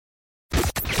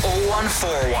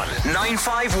0141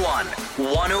 951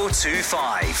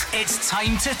 1025. It's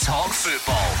time to talk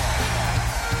football.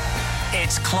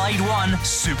 It's Clyde One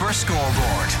Super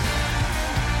Scoreboard.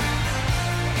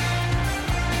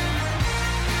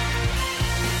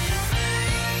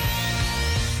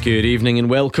 Good evening and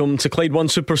welcome to Clyde One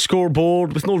Super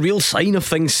Scoreboard. With no real sign of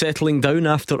things settling down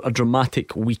after a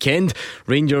dramatic weekend,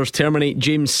 Rangers terminate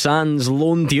James Sands'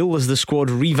 loan deal as the squad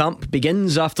revamp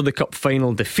begins after the cup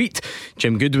final defeat.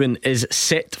 Jim Goodwin is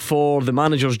set for the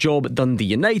manager's job at Dundee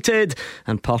United,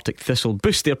 and Partick Thistle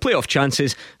boost their playoff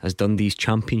chances as Dundee's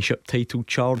championship title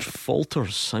charge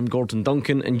falters. I'm Gordon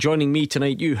Duncan, and joining me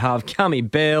tonight you have Cammy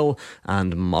Bell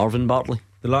and Marvin Bartley.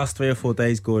 The last 3 or 4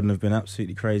 days, Gordon, have been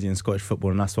absolutely crazy in Scottish football,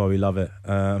 and that's why we love it.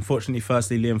 Unfortunately,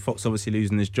 firstly, Liam Fox obviously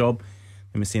losing his job,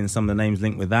 and we're seeing some of the names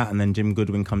linked with that, and then Jim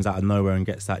Goodwin comes out of nowhere and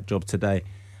gets that job today.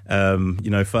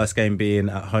 First game being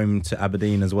at home to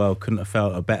Aberdeen as well, couldn't have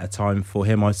felt a better time for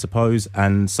him, I suppose.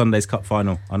 And Sunday's cup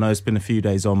final, I know it's been a few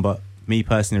days on, but me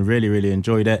personally really, really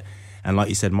enjoyed it. And like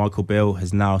you said, Michael Beale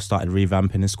has now started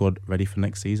revamping his squad ready for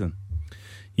next season.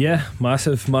 Yeah,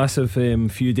 massive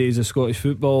few days of Scottish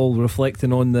football.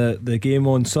 Reflecting on the game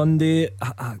on Sunday,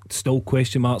 still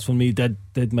question marks for me.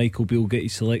 Did Michael Beale get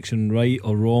his selection right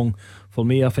or wrong? For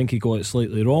me, I think he got it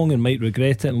slightly wrong and might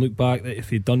regret it and look back that if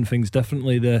he'd done things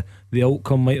differently, the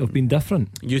outcome might have been different.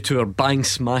 You two are bang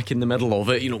smack in the middle of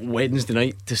it. Wednesday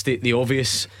night, to state the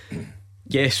obvious.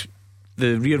 Yes,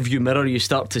 the rear view mirror, you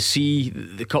start to see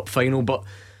the cup final, but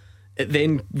it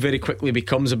then very quickly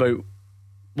becomes about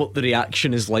what the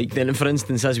reaction is like then. And for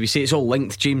instance, as we say, it's all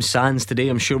linked. James Sands today,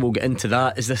 I'm sure we'll get into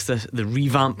that. Is this the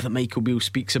revamp that Michael Beale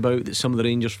speaks about, that some of the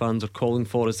Rangers fans are calling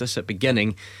for? Is this at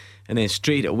beginning? And then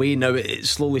straight away now it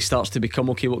slowly starts to become,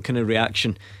 okay, what kind of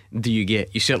reaction do you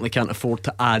get? You certainly can't afford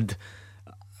to add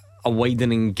a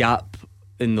widening gap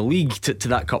in the league to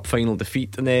that cup final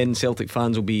defeat. And then Celtic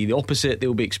fans will be the opposite.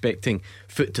 They'll be expecting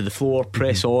foot to the floor,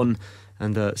 press on,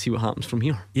 and see what happens from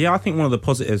here. Yeah, I think one of the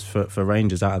positives for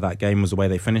Rangers out of that game was the way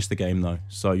they finished the game, though.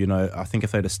 So, I think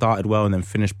if they'd have started well and then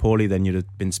finished poorly, then you'd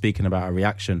have been speaking about a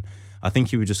reaction. I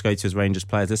think you would just go to his Rangers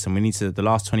players, listen, we need to, the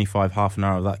last 25, half an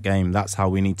hour of that game, that's how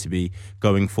we need to be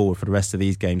going forward for the rest of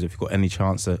these games if you've got any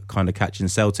chance of kind of catching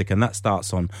Celtic. And that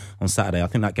starts on Saturday. I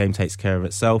think that game takes care of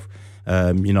itself.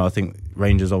 I think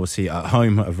Rangers obviously at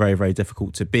home are very, very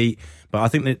difficult to beat, but I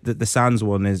think that the Sands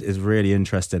one is really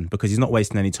interesting because he's not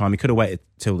wasting any time. He could have waited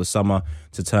till the summer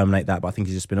to terminate that, but I think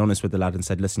he's just been honest with the lad and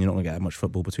said, listen, you're not going to get much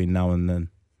football between now and then.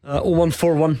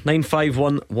 0141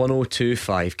 951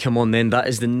 1025. Come on then, that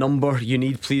is the number you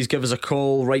need. Please give us a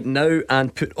call right now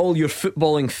and put all your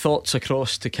footballing thoughts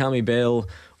across to Cammy Bell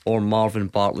or Marvin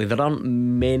Bartley. There aren't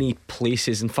many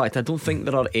places, in fact I don't think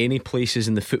there are any places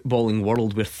in the footballing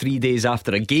world where 3 days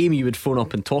after a game you would phone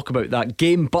up and talk about that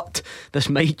game, but this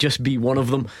might just be one of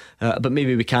them. But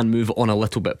maybe we can move on a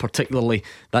little bit, particularly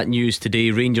that news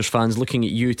today. Rangers fans looking at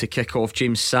you to kick off.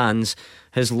 James Sands,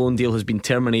 his loan deal has been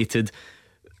terminated.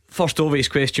 First obvious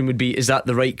question would be, is that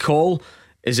the right call?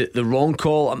 Is it the wrong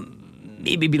call?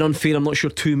 Maybe being unfair, I'm not sure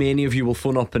too many of you will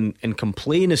phone up and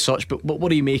complain as such, but what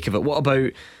do you make of it? What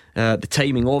about the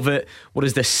timing of it? What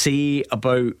does this say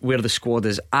about where the squad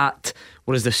is at?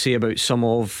 What does this say about some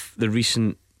of the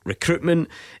recent recruitment?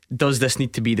 Does this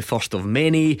need to be the first of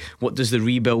many? What does the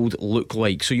rebuild look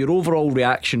like? So your overall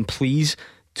reaction, please,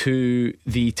 to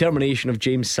the termination of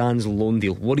James Sands' loan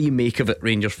deal. What do you make of it,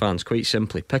 Rangers fans? Quite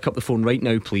simply, pick up the phone right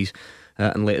now, please,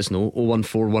 and let us know.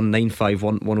 0141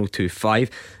 951 1025.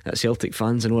 Celtic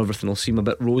fans, I know everything will seem a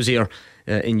bit rosier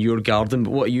in your garden,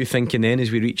 but what are you thinking then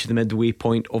as we reach the midway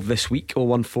point of this week?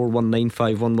 0141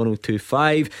 951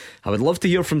 1025. I would love to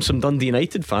hear from some Dundee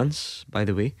United fans, by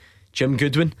the way. Jim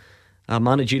Goodwin, a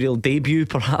managerial debut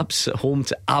perhaps at home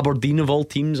to Aberdeen of all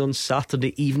teams on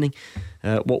Saturday evening.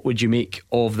 What would you make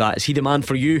of that? Is he the man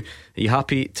for you? Are you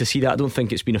happy to see that? I don't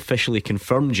think it's been officially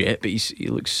confirmed yet, but he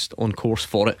looks on course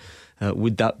for it.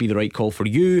 Would that be the right call for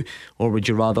you, or would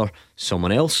you rather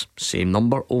someone else? Same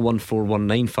number, 0141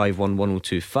 951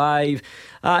 1025.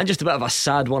 And just a bit of a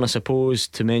sad one, I suppose,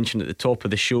 to mention at the top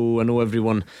of the show. I know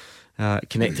everyone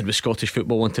connected with Scottish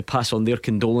football want to pass on their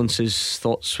condolences,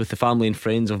 thoughts with the family and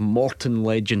friends of Morton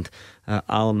legend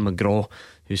Alan McGraw,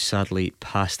 who sadly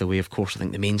passed away. Of course, I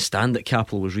think the main stand at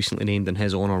Capel was recently named in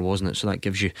his honour, wasn't it? So that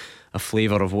gives you a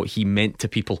flavour of what he meant to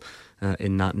people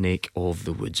in that neck of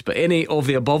the woods. But any of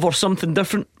the above or something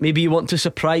different? Maybe you want to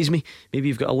surprise me, maybe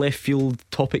you've got a left field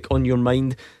topic on your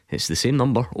mind. It's the same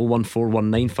number, 0141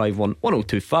 951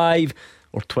 1025,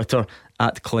 or Twitter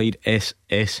at Clyde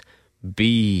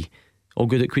SSB. All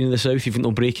good at Queen of the South. You've got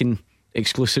no breaking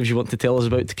exclusives you want to tell us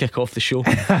about to kick off the show?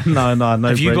 No.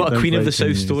 Have you got a Queen of the South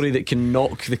news. story that can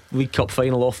knock the League Cup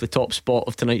final off the top spot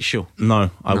of tonight's show? No,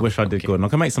 I wish I did. Okay. Gordon, I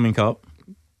can make something up.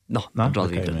 No, No? I'd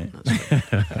rather you Okay, didn't. That's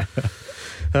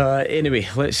fine. Anyway,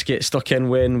 let's get stuck in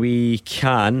when we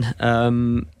can.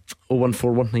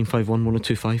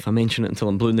 01419511025. I mention it until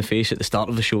I'm blue in the face at the start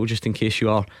of the show, just in case you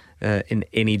are in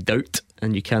any doubt.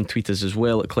 And you can tweet us as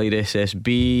well at Clyde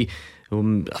SSB.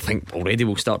 I think already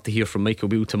we'll start to hear from Michael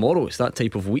Beale tomorrow. It's that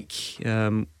type of week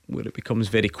where it becomes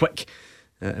very quick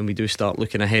and we do start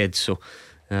looking ahead. So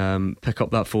pick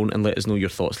up that phone and let us know your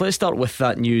thoughts. Let's start with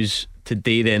that news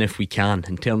today then, if we can,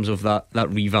 in terms of that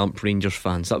revamped Rangers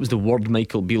fans. That was the word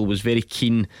Michael Beale was very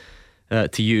keen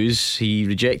to use. He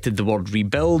rejected the word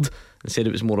rebuild and said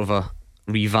it was more of a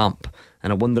revamp.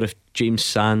 And I wonder if James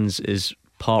Sands is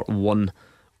part one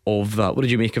of that. What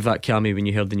did you make of that, Cammy, when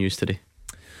you heard the news today?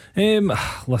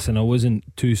 Listen, I wasn't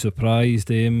too surprised.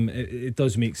 It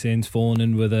does make sense falling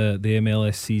in with the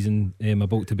MLS season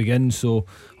about to begin, so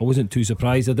I wasn't too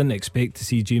surprised. I didn't expect to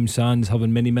see James Sands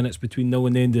having many minutes between now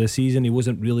and the end of the season. He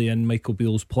wasn't really in Michael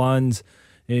Beale's plans.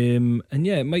 And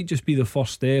yeah, it might just be the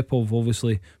first step of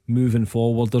obviously moving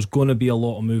forward. There's going to be a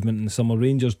lot of movement in the summer.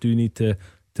 Rangers do need to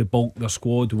bulk their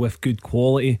squad with good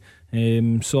quality.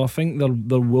 So I think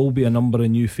there will be a number of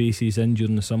new faces in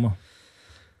during the summer.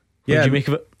 What did you make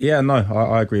of it? Yeah, no,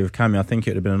 I agree with Cammy. I think it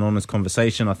would have been an honest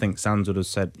conversation. I think Sands would have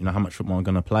said, how much football I'm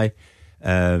going to play.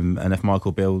 And if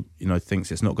Michael Beale,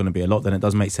 thinks it's not going to be a lot, then it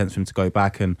does make sense for him to go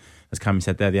back. And as Cammy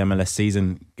said there, the MLS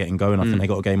season getting going, I think they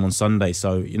got a game on Sunday.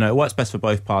 So, it works best for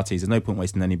both parties. There's no point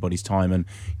wasting anybody's time. And,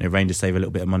 Rangers save a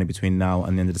little bit of money between now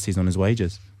and the end of the season on his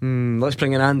wages. Let's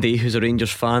bring in Andy, who's a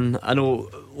Rangers fan. I know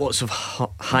lots of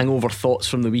hangover thoughts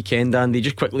from the weekend, Andy.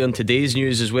 Just quickly on today's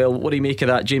news as well. What do you make of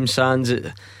that, James Sands?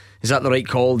 Is that the right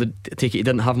call? Take it he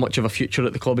didn't have much of a future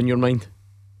at the club in your mind?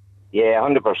 Yeah,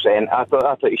 100%. I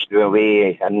thought he should go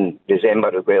away in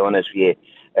December, to be honest with you.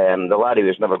 The Larry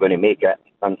was never going to make it.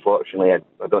 Unfortunately,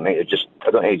 I don't think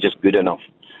he's just good enough.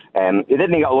 He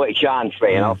didn't get a lot of chance,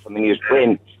 right enough. I mean, he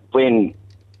was playing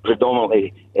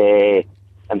predominantly in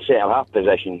centre half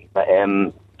position, but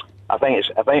I think it's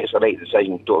the right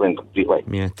decision, totally and completely.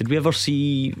 Yeah. Did we ever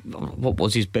see what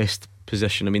was his best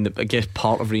position? I mean, I guess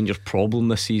part of Rangers' problem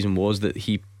this season was that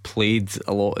he played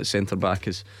a lot at centre back,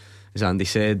 as Andy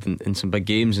said, in some big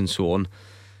games and so on.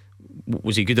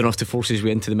 Was he good enough to force his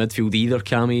way into the midfield either,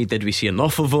 Cammy? Did we see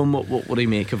enough of him? What do you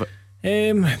make of it?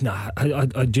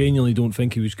 I genuinely don't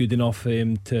think he was good enough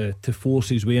to force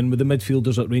his way in. With the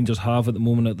midfielders that Rangers have at the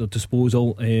moment at their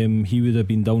disposal, he would have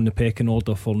been down the pecking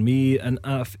order for me. And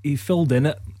he filled in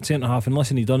at centre half, and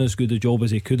listen, he done as good a job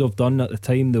as he could have done at the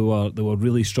time. They were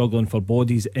really struggling for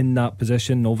bodies in that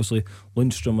position. Obviously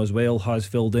Lundstrom as well has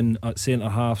filled in at centre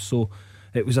half, so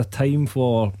it was a time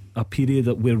for a period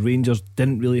where Rangers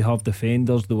didn't really have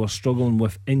defenders. They were struggling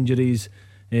with injuries.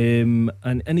 And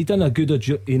he done a good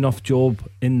enough job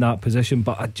in that position,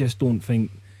 but I just don't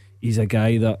think he's a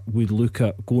guy that we'd look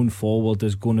at going forward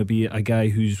as going to be a guy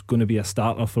who's going to be a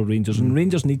starter for Rangers. And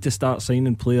Rangers need to start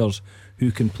signing players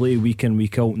who can play week in,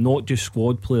 week out, not just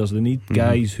squad players. They need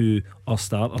guys who are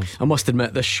starters. I must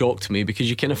admit, this shocked me because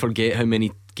you kind of forget how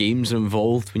many games are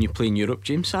involved when you play in Europe.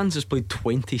 James Sands has played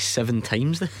 27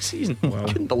 times this season. Wow. I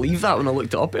couldn't believe that when I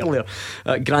looked it up earlier.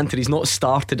 Granted, he's not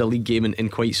started a league game in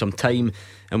quite some time,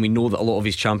 and we know that a lot of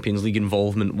his Champions League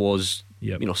involvement was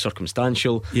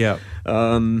circumstantial. Yeah.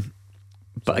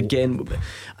 But again,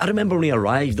 I remember when he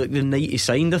arrived, like the night he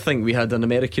signed, I think we had an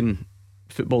American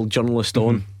football journalist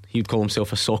on. He would call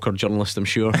himself a soccer journalist, I'm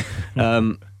sure.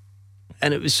 And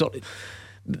it was sort of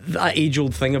that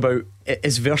age-old thing about,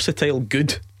 is versatile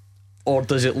good, or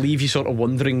does it leave you sort of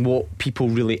wondering what people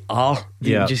really are? Do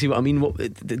you see what I mean?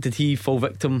 Did he fall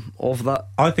victim of that?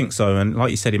 I think so. And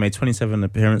like you said, he made 27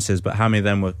 appearances, but how many of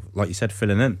them were, like you said,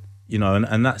 filling in?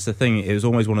 And that's the thing. It was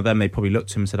always one of them. They probably looked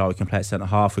to him and said, we can play at centre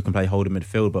half, we can play holding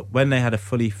midfield. But when they had a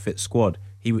fully fit squad,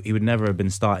 he would never have been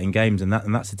starting games, and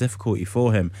that's a difficulty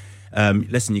for him.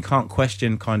 Listen, you can't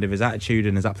question kind of his attitude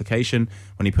and his application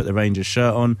when he put the Rangers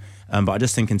shirt on, but I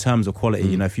just think in terms of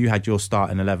quality, if you had your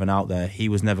starting 11 out there, he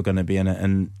was never going to be in it.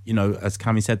 And as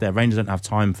Cammy said there, Rangers don't have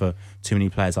time for too many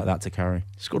players like that to carry.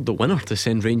 Scored the winner to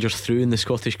send Rangers through in the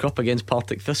Scottish Cup against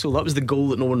Partick Thistle. That was the goal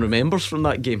that no one remembers from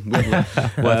that game.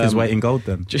 Worth his weight in gold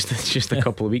then. Just a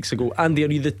couple of weeks ago. Andy,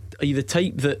 are you the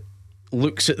type that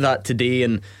looks at that today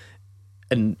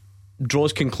and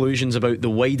draws conclusions about the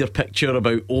wider picture,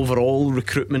 about overall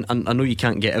recruitment? And I know you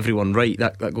can't get everyone right,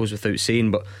 that goes without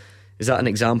saying, but is that an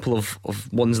example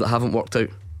of ones that haven't worked out?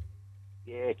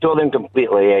 Yeah, totally and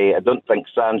completely. I don't think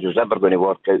Sands was ever going to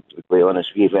work out, to be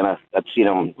honest with you. And I've seen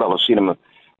him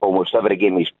almost every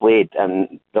game he's played,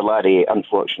 and the laddie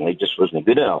unfortunately just wasn't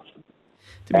good enough.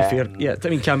 To be fair, yeah, I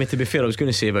mean, Cammy, to be fair, I was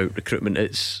going to say about recruitment,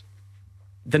 it's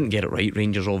didn't get it right.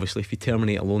 Rangers, obviously, if you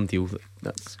terminate a loan deal,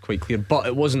 that's quite clear. But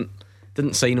it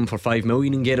didn't sign him for 5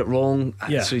 million and get it wrong.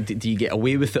 Yeah. So do you get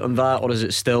away with it on that, or is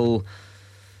it still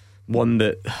one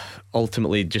that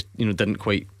ultimately just didn't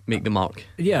quite make the mark?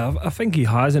 Yeah, I think he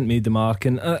hasn't made the mark,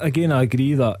 and again, I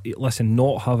agree that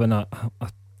not having a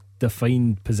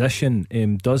defined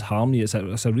position does harm you.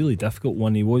 It's a really difficult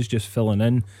one. He was just filling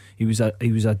in. He was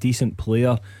a decent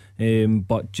player,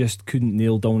 but just couldn't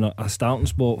nail down a starting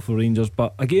spot for Rangers.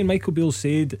 But again, Michael Beale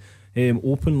said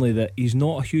openly that he's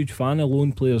not a huge fan of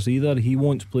loan players either. He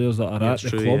wants players that are at the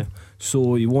club. Yeah.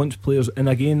 So he wants players, and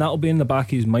again, that'll be in the back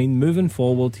of his mind moving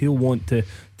forward. He'll want to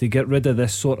get rid of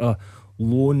this sort of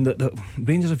loan that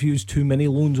Rangers have used too many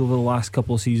loans over the last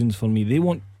couple of seasons for me. They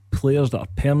want players that are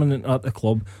permanent at the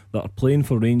club, that are playing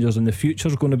for Rangers, and the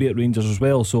future's going to be at Rangers as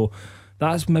well. So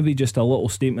that's maybe just a little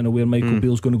statement of where Michael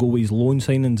Beale's going to go with his loan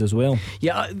signings as well.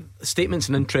 Yeah, statement's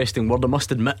an interesting word. I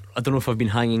must admit, I don't know if I've been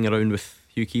hanging around with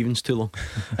Hugh Keevins too long.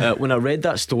 When I read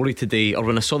that story today, or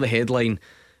when I saw the headline,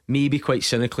 maybe quite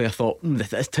cynically, I thought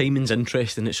this timing's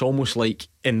interesting. It's almost like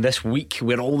in this week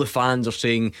where all the fans are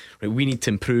saying, right, we need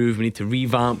to improve, we need to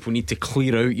revamp, we need to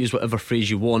clear out, use whatever phrase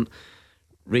you want.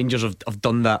 Rangers have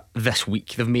done that this week.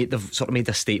 They've sort of made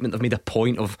a statement. They've made a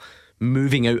point of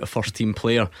moving out a first team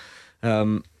player.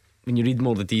 When you read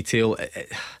more of the detail,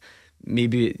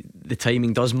 maybe the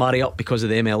timing does marry up because of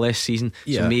the MLS season.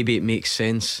 So maybe it makes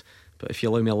sense. But if you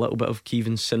allow me a little bit of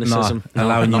Keevan's cynicism,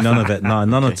 allowing you none of it. No,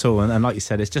 none at all. And like you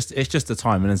said, it's just the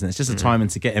timing, isn't it? It's just the timing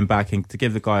to get him back and to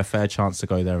give the guy a fair chance to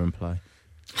go there and play.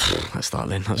 That's that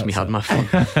then. That's me had my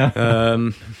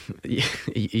fun.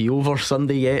 You over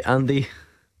Sunday yet, Andy?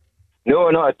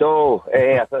 No, not at all.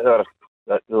 I thought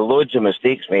there were loads of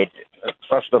mistakes made.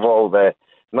 First of all, the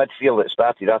midfield that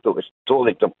started, I thought was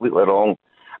totally, completely wrong.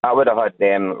 I would have had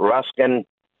Raskin,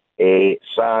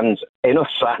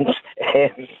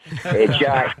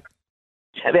 Jack.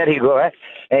 There you go.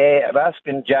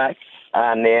 Raskin, Jack,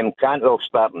 and Cantwell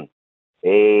starting.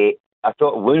 I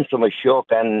thought Lundstrom was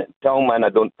shocking. Tillman, I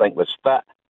don't think was fit.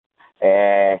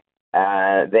 Then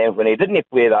when he didn't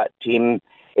play that team,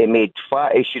 he made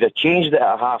fat. He should have changed it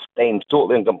at half time,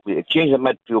 totally and completely. Changed the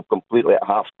midfield completely at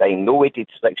half time. No waited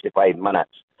 65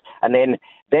 minutes. And then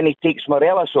he takes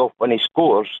Morelos off when he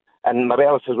scores, and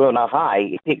Morelos is on a high.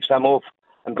 He takes him off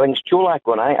and brings Cholak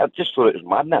on. I just thought it was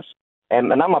madness.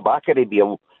 And I'm a backer of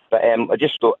Beale, but I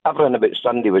just thought everything about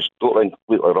Sunday was totally and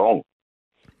completely wrong.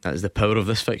 That is the power of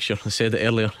this fixture. I said it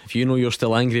earlier. If you know you're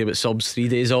still angry about subs 3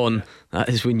 days on, that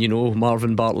is when you know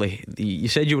Marvin Bartley. You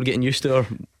said you were getting used to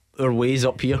our ways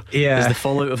up here. Yeah. Has the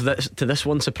fallout of this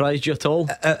one surprised you at all?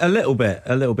 A little bit.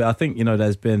 I think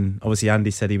there's been, obviously Andy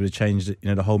said he would have changed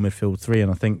the whole midfield three, and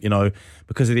I think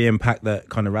because of the impact that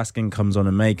kind of Raskin comes on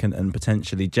and make and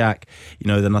potentially Jack,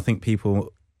 then I think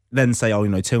people then say,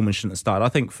 Tillman shouldn't have started. I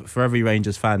think for every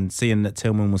Rangers fan, seeing that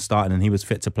Tillman was starting and he was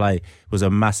fit to play was a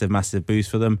massive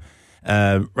boost for them.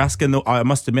 Raskin, I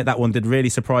must admit, that one did really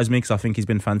surprise me because I think he's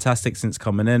been fantastic since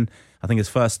coming in. I think his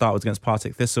first start was against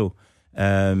Partick Thistle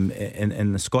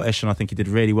in the Scottish, and I think he did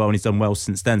really well, and he's done well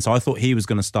since then. So I thought he was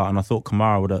going to start, and I thought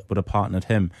Kamara would have partnered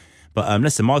him. But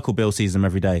listen, Michael Beale sees them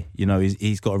every day.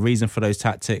 He's got a reason for those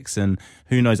tactics, and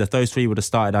who knows, if those three would have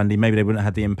started, Andy, maybe they wouldn't have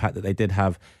had the impact that they did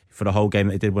have for the whole game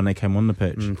that they did when they came on the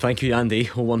pitch. Thank you, Andy.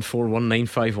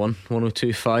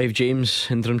 01419511025. James,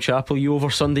 Hindram Chapel, you over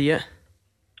Sunday yet?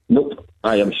 Nope,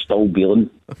 I am still Bealing.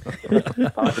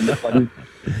 Having the fun.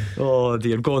 Oh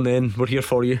dear, go on then, we're here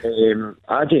for you.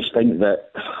 I just think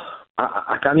that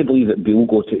I can't believe that Beale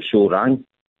got it so wrong.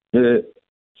 Now,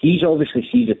 he's obviously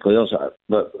sees the players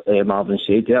that Marvin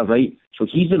said there, right? So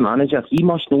he's the manager. He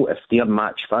must know if they're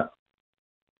match fit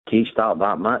to start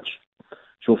that match.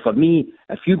 So for me,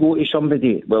 if you go to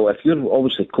somebody, if you're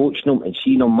obviously coaching them and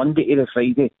seeing them Monday to the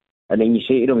Friday, and then you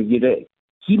say to them,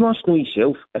 he must know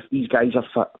himself if these guys are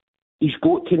fit. He's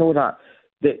got to know that.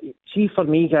 See, for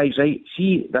me, guys, right?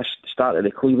 See this start of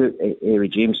the club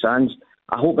with James Sands.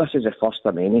 I hope this is the first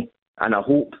of many, and I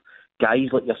hope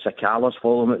guys like your Sakalas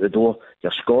follow him at the door,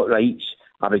 your Scott Wrights.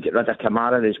 I would get rid of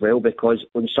Kamara as well, because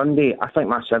on Sunday, I think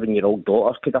my 7-year-old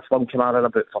daughter could have flung Kamara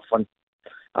about for fun.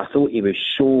 I thought he was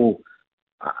so...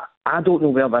 I don't know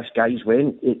where this guy's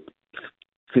went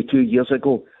for 2 years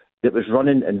ago that was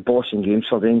running and bossing games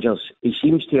for Rangers. He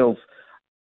seems to have...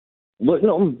 Looking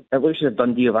at him, it looks as if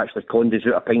Dundee have actually conned us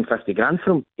out of paying 50 grand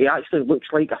for him. He actually looks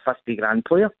like a 50 grand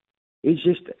player. He's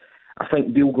just... I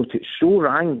think Beale got it so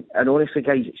wrong. And honestly,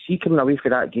 guys, see coming away for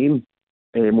that game,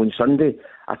 on Sunday.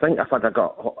 I think if I'd have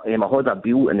got Hodder,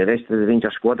 Beale and the rest of the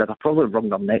Rangers squad, I'd have probably wrung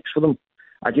their necks for them.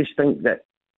 I just think that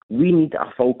we need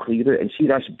a full clear out, and see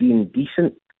this being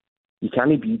decent. You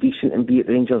can't be decent and be at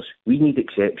Rangers. We need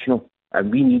exceptional,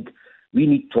 and we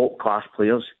need top class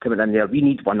players coming in there. We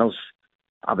need winners.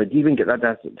 I would even get rid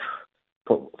of.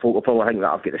 Folk will probably think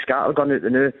that I've got the scattergun out the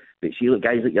now, but see, like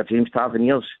guys like your James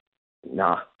Taverniers,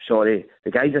 nah, sorry,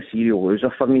 the guy's a serial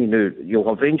loser for me now. You'll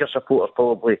have Rangers supporters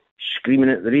probably screaming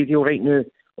at the radio right now,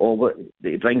 that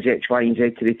he brings X, Y and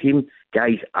Z to the team.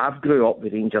 Guys, I've grew up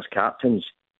with Rangers captains,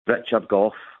 Richard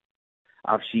Gough.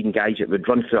 I've seen guys that would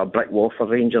run through a brick wall for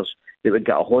Rangers, that would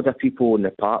get a lot of people in the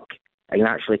park and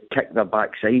actually kick their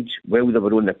backsides while they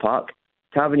were on the park.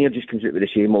 Tavernier just comes out with the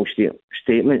same old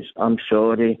statements. I'm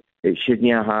sorry, it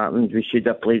shouldn't have happened, we should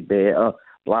have played better,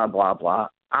 blah, blah, blah.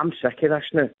 I'm sick of this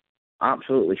now.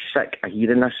 Absolutely sick of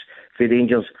hearing this for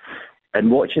Rangers. And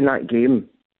watching that game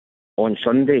on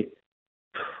Sunday,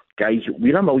 guys,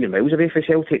 we're a million miles away from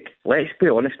Celtic. Let's be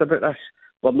honest about this.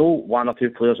 We're no one or two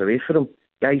players away from them.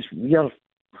 Guys, we're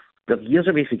years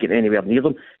away from getting anywhere near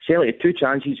them. Celtic had 2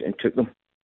 chances and took them.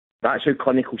 That's how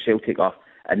clinical Celtic are.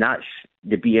 And that's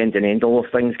the be end and end all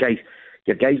of things, guys.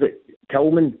 Your guys like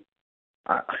Tillman,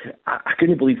 I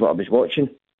couldn't believe what I was watching.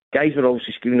 Guys were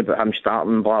obviously screaming about him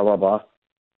starting, blah, blah, blah.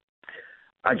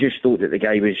 I just thought that the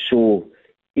guy was so...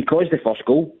 He caused the first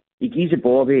goal. He gives the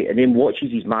ball away and then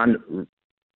watches his man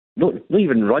not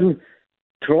even run,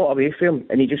 trot away from him,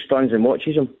 and he just stands and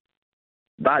watches him.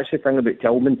 That's the thing about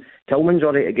Tillman. Tillman's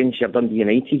all right against your Dundee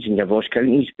Uniteds and your Ross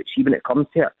Counties, but see, when it comes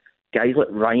to it, guys like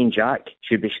Ryan Jack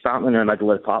should be starting in the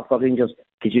middle of the park for Rangers,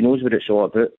 because he knows what it's all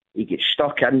about. He gets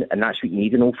stuck in, and that's what you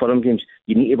need in all foreign games.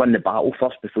 You need to win the battle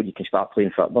first before you can start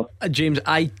playing football. James,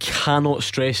 I cannot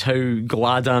stress how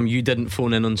glad I am you didn't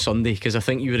phone in on Sunday, because I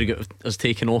think you would have got us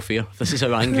taken off here. This is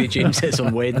how angry James is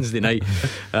on Wednesday night.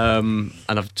 And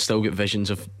I've still got visions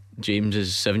of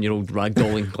James's 7-year-old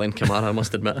ragdolling Glenn Kamara, I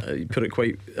must admit. He put it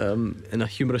quite in a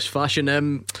humorous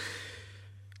fashion.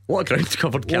 What a ground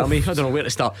covered, Cammy. I don't know where to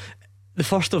start. The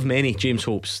first of many, James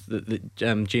hopes that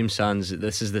James Sands,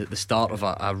 this is the start of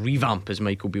a revamp, as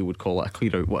Michael Beale would call it, a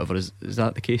clear out, whatever. Is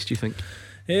that the case, do you think?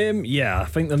 Yeah, I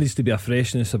think there needs to be a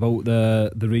freshness about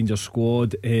the Rangers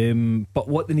squad, but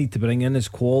what they need to bring in is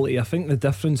quality. I think the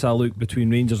difference I look between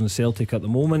Rangers and Celtic at the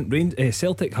moment,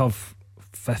 Celtic have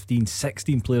 15,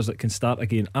 16 players that can start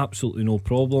again, absolutely no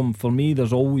problem. For me,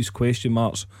 there's always question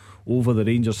marks over the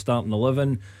Rangers starting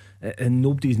 11, and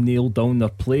nobody's nailed down their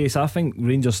place. I think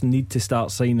Rangers need to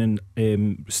start signing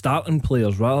starting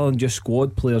players rather than just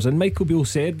squad players. And Michael Beale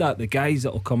said that the guys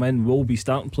that will come in will be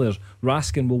starting players.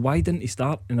 Raskin, well, why didn't he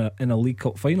start in a League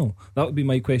Cup final? That would be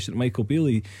my question to Michael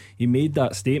Beale. He made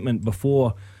that statement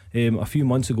before a few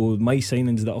months ago. My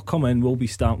signings that will come in will be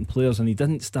starting players, and he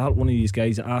didn't start one of these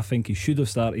guys that I think he should have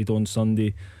started on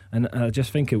Sunday, and I just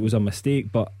think it was a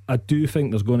mistake. But I do think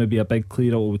there's going to be a big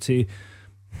clear out. I would say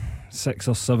 6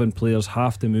 or 7 players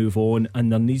have to move on,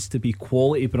 and there needs to be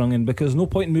quality brought in, because there's no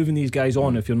point in moving these guys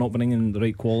on if you're not bringing the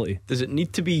right quality. Does it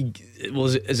need to be,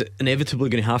 is it inevitably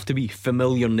going to have to be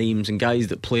familiar names and guys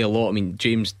that play a lot? I mean,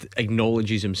 James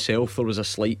acknowledges himself there was a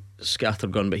slight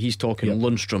scattergun, but he's talking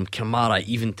Lundstrom, Kamara,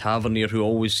 even Tavernier, who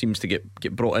always seems to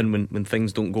get brought in when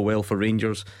things don't go well for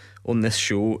Rangers on this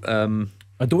show.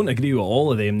 I don't agree with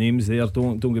all of them names there,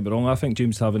 don't get me wrong. I think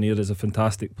James Tavernier is a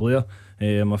fantastic player.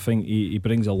 I think he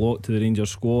brings a lot to the Rangers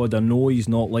squad. I know he's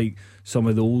not like some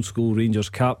of the old school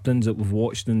Rangers captains that we've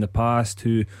watched in the past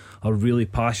who are really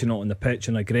passionate on the pitch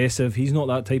and aggressive. He's not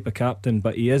that type of captain,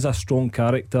 but he is a strong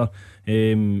character.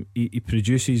 He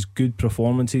produces good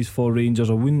performances for Rangers.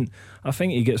 I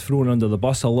think he gets thrown under the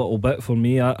bus a little bit for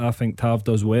me. I think Tav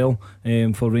does well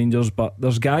for Rangers, but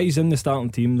there's guys in the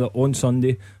starting team that on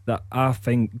Sunday that I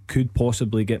think could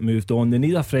possibly get moved on. They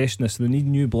need a freshness, they need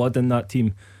new blood in that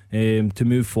team to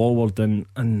move forward, and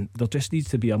there just needs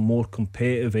to be a more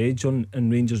competitive edge in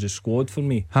Rangers' squad for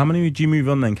me. How many would you move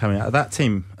on then, coming out of that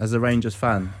team as a Rangers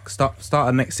fan? Start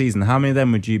of next season, how many of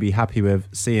them would you be happy with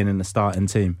seeing in the starting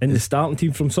team? In the starting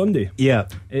team from Sunday? Yeah.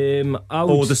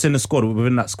 Or just in the squad,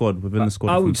 within the squad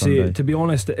I would say, Sunday. to be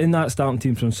honest, in that starting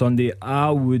team from Sunday,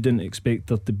 I wouldn't expect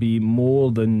there to be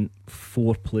more than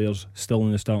 4 players still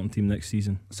in the starting team next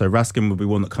season. So Raskin would be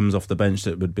one that comes off the bench.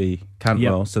 That would be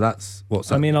Cantwell. Yep. So that's what's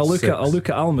that? I mean, I'll look at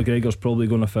Alan McGregor's probably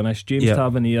going to finish. James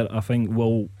Tavernier, I think,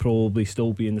 will probably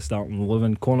still be in the starting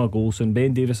 11. Connor Golson,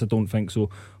 Ben Davis, I don't think so.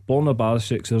 Borna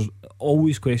Barisic, there's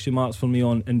always question marks for me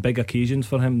on in big occasions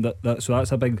for him. So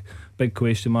that's a big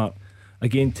question mark.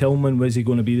 Again, Tillman, was he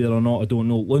going to be there or not? I don't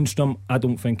know. Lundstrom, I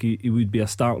don't think he would be a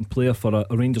starting player for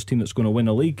a Rangers team that's going to win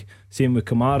a league. Same with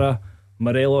Kamara.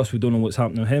 Morelos, we don't know what's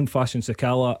happening with him. Fashion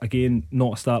Sakala, again,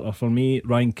 not a starter for me.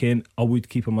 Ryan Kent, I would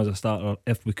keep him as a starter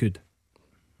if we could.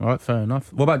 All right, fair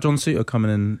enough. What about John Souttar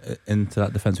coming into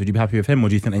that defence? Would you be happy with him, or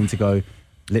do you think they need to go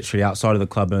literally outside of the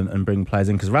club and bring players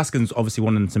in? Because Raskin's obviously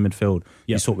wanting into midfield.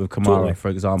 You saw it with Kamara, totally, for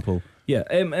example. Yeah,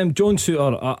 John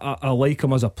Souttar, I like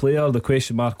him as a player. The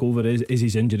question mark over is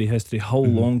his injury history. How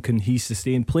long can he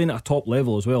sustain playing at a top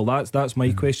level as well? That's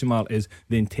my question mark, is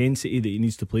the intensity that he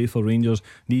needs to play for Rangers.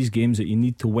 These games that you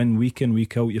need to win week in,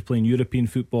 week out. You're playing European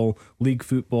football, league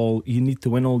football. You need to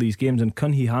win all these games, and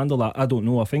can he handle that? I don't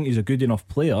know. I think he's a good enough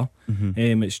player.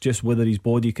 It's just whether his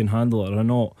body can handle it or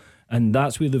not. And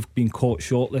that's where they've been caught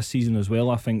short this season as well.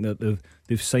 I think that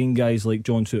they've signed guys like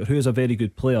John Souttar, who is a very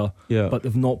good player, but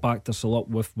they've not backed themselves up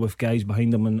with guys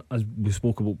behind them. And as we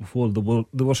spoke about before,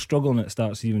 they were struggling at the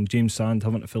start of the season. James Sand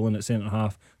having to fill in at centre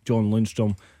half, John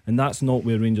Lundstrom, and that's not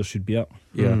where Rangers should be at.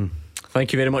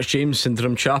 Thank you very much, James.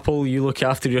 Sintram Chapel, you look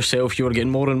after yourself. You were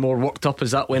getting more and more worked up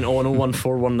as that went on.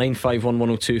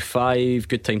 01419511025.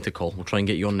 Good time to call. We'll try and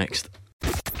get you on next.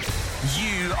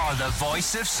 You are the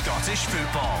voice of Scottish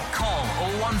football. Call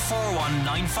 0141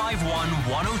 951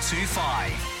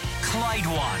 1025. Clyde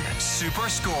One Super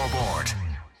Scoreboard.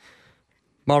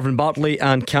 Marvin Bartley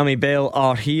and Cammy Bell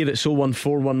are here. It's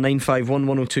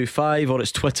 01419511025, or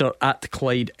it's Twitter at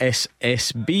Clyde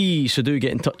SSB. So do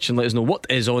get in touch and let us know what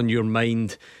is on your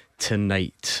mind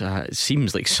tonight. It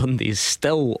seems like Sunday is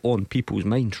still on people's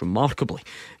minds, remarkably,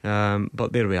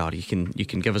 but there we are. You can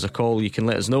give us a call, you can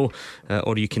let us know,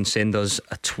 or you can send us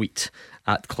a tweet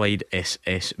at Clyde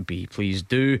SSB. Please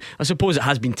do. I suppose it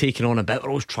has been taken on a bit. We're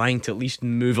always trying to at least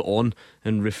move it on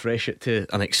and refresh it to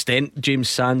an extent. James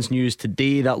Sands news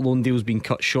today, that loan deal's been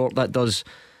cut short. That does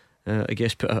I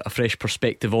guess put a fresh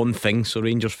perspective on things. So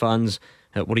Rangers fans,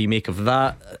 what do you make of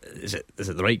that? Is it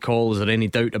the right call? Is there any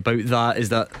doubt about that? Is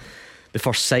that the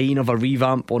first sign of a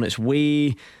revamp on its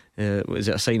way? Is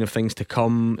it a sign of things to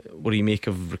come? What do you make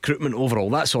of recruitment overall?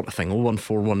 That sort of thing.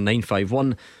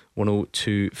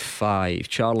 01419511025.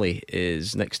 Charlie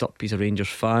is next up. He's a Rangers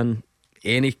fan.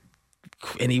 Any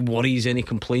worries, any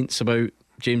complaints about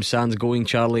James Sands going,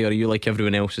 Charlie? Or are you like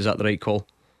everyone else? Is that the right call?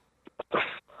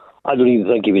 I don't even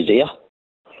think he was there. You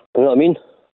know what I mean? As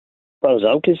far as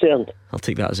I'm concerned. I'll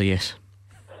take that as a yes.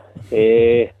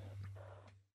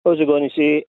 What was I going to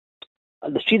say?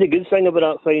 See, the good thing about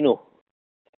that final,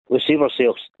 we save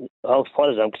ourselves, as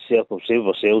far as I'm concerned, we'll save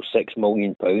ourselves £6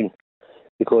 million,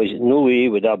 because no way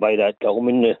would I buy that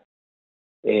Gilman now.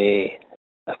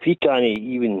 If he can't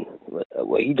even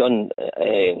what he done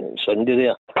Sunday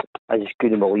there, I just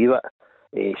couldn't believe it.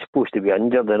 He's supposed to be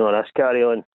injured and all this carry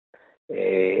on.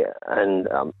 And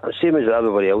same as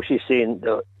everybody else is saying,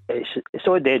 it's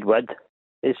all dead wood.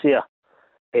 It's there.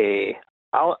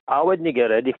 I wouldn't get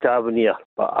rid of Tavernier,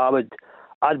 but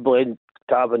I'd blend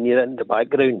Tavernier in the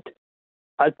background.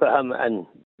 I'd put him in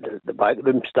the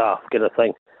backroom staff kind of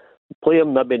thing. Play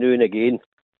him maybe now and again.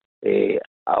 I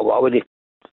would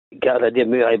get rid of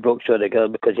him out of Ibrox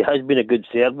because he has been a good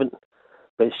servant.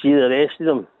 But see the rest of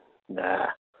them,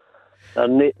 nah.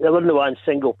 There wasn't one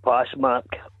single pass mark.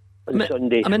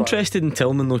 I'm interested in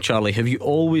Tillman though, Charlie. Have you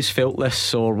always felt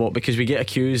this, or what? Because we get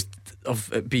accused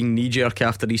of it being knee-jerk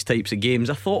after these types of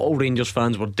games. I thought all Rangers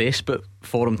fans were desperate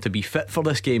for him to be fit for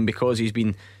this game, because he's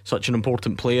been such an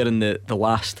important player in the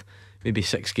last maybe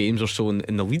 6 games or so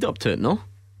in the lead up to it, no?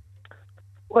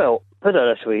 Well, put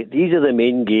it this way, these are the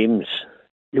main games.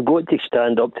 You've got to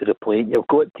stand up to the plate. You've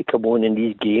got to come on in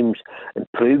these games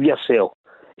and prove yourself,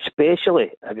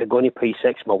 especially if you're going to pay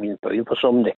 £6 million for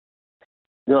somebody.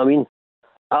 You know what I mean?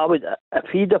 I would,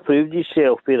 if he'd approved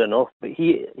himself, fair enough. But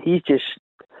he's just,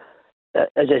 as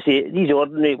I say, these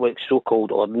ordinary, like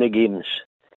so-called ordinary games.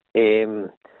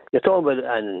 You're talking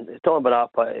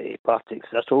about that Partick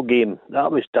Thistle game.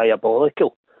 That was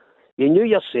diabolical. You knew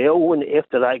yourself when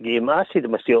after that game. I said to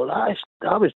myself,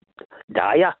 that was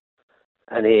dire.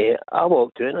 And I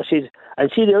walked out and I said,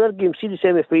 and see the other game, see the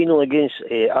semi-final against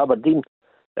Aberdeen.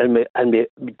 And we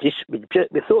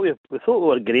thought we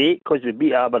were great because we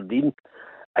beat Aberdeen,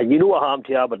 and you know what happened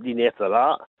to Aberdeen after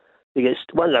that?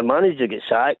 Once the manager gets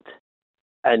sacked,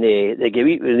 and they gave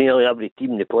it with nearly every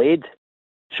team they played.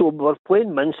 So we were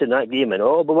playing mince in that game and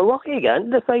all, but we're lucky to get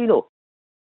into the final.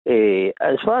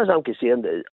 As far as I'm concerned,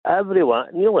 nearly every one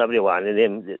of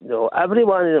them, as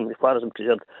far as I'm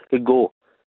concerned, could go.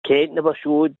 Kent never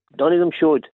showed, none of them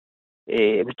showed.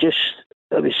 It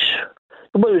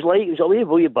was a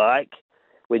way back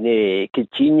when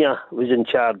Coutinho was in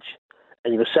charge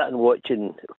and you were sitting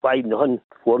watching 5-0,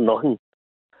 4-0.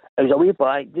 It was a way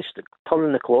back, just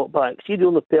turning the clock back. See, the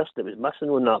only person that was missing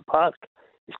on that park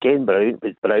is Ken Brown,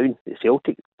 the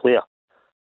Celtic player.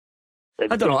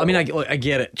 I don't know. I mean, I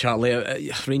get it,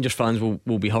 Charlie. Rangers fans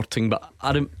will be hurting, but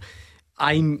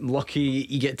I'm lucky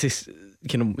you get to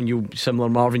kind of, when you similar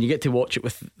Marvin, you get to watch it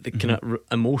with the kind of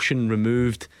emotion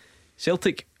removed.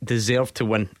 Celtic deserved to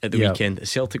win at the weekend.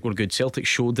 Celtic were good. Celtic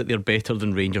showed that they're better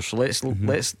than Rangers. So let's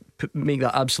make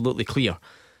that absolutely clear.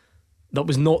 That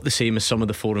was not the same as some of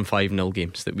the 4 and 5-0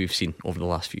 games that we've seen over the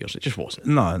last few years. It just wasn't.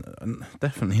 No,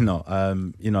 definitely not.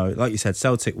 Like you said,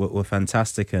 Celtic were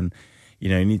fantastic, and you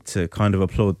need to kind of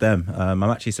applaud them. I'm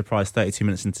actually surprised 32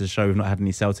 minutes into the show we've not had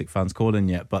any Celtic fans calling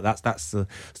yet, but that's the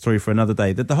story for another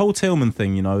day. The whole Tillman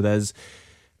thing, there's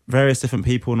various different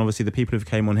people, and obviously the people who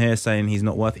came on here saying he's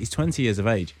not worth it. He's 20 years of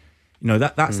age.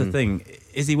 That's the thing.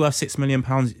 Is he worth £6 million?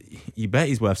 You bet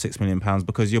he's worth £6 million,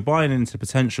 because you're buying into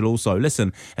potential also.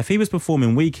 Listen, if he was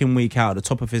performing week in, week out at the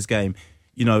top of his game,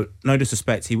 no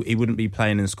disrespect, he wouldn't be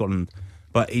playing in Scotland.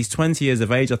 But he's 20 years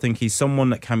of age. I think he's someone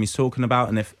that Cammy's talking about,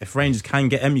 and if Rangers can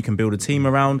get him, you can build a team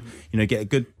around, get a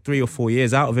good 3 or 4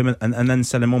 years out of him, and then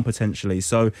sell him on potentially.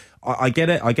 So I get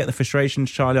it. I get the frustrations,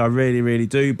 Charlie. I really, really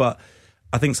do. But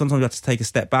I think sometimes you have to take a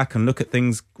step back and look at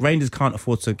things. Rangers can't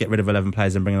afford to get rid of 11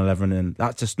 players and bring 11 in.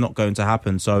 That's just not going to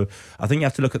happen. So I think you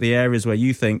have to look at the areas where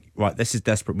you think, right, this is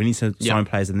desperate. We need to sign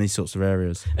players in these sorts of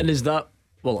areas. And is that,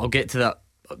 well, I'll get to that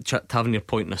Tavernier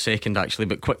point in a second actually,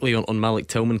 but quickly on Malik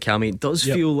Tillman, Cammy, it does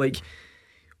feel like,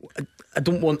 I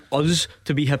don't want us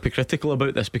to be hypocritical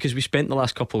about this, because we spent the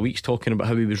last couple of weeks talking about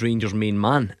how he was Rangers' main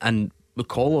man, and the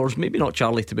callers, maybe not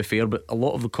Charlie to be fair, but a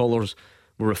lot of the callers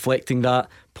were reflecting that,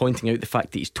 pointing out the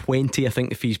fact that he's 20. I think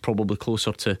the fee's probably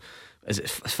closer to, is it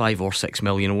 5 or 6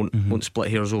 million? I won't split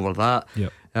hairs over that.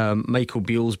 Michael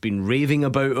Beale's been raving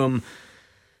about him.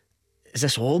 Is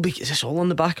this all on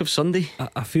the back of Sunday?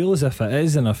 I feel as if it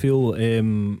is, and I feel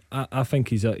I think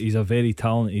he's a very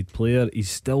talented player. He's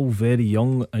still very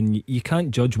young, and you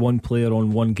can't judge one player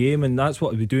on one game, and that's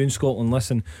what we do in Scotland.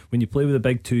 Listen, when you play with the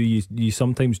big two, you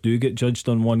sometimes do get judged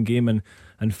on one game,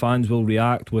 and fans will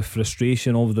react with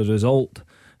frustration over the result.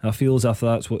 I feel as if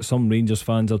that's what some Rangers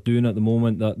fans are doing at the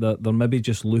moment, that they're maybe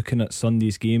just looking at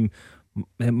Sunday's game.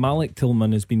 Malik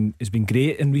Tillman has been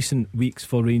great in recent weeks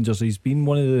for Rangers. He's been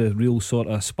one of the real sort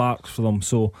of sparks for them.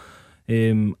 So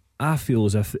I feel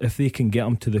as if they can get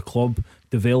him to the club,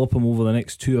 develop him over the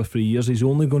next 2 or 3 years, he's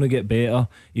only going to get better.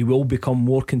 He will become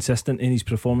more consistent in his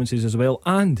performances as well,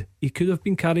 and he could have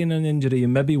been carrying an injury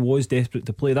and maybe was desperate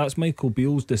to play. That's Michael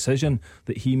Beale's decision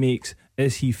that he makes.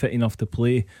 Is he fit enough to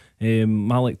play?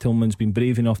 Malik Tillman's been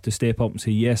brave enough to step up and say,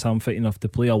 yes, I'm fit enough to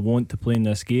play, I want to play in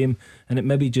this game, and it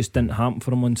maybe just didn't happen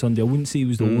for him on Sunday. I wouldn't say he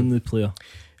was the only player.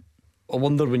 I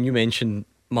wonder, when you mentioned,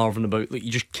 Marvin, about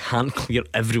you just can't clear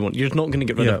everyone, you're not going to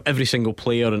get rid of every single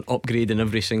player and upgrade in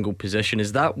every single position.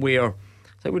 Is that where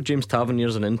James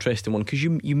Tavernier's an interesting one? Because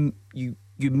you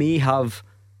may have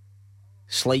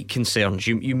slight concerns.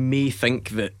 You may think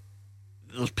that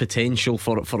there's potential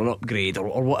for an upgrade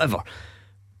or whatever,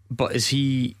 but is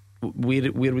he,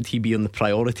 where would he be on the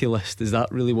priority list? Is that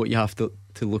really what you have to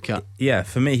look at? Yeah,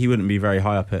 for me, he wouldn't be very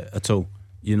high up at all.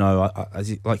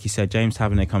 Like you said, James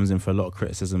Tavernier comes in for a lot of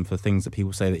criticism for things that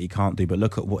people say that he can't do, but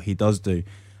look at what he does do.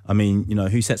 I mean,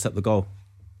 who sets up the goal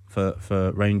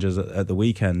for Rangers at the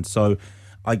weekend? So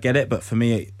I get it, but for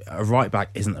me, a right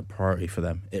back isn't a priority for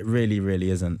them. It really,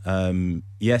 really isn't.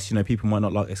 Yes, people might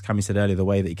not like, as Cammy said earlier, the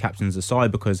way that he captains the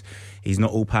side, because he's not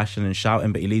all passion and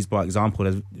shouting, but he leads by example.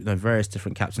 There's various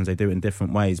different captains, they do it in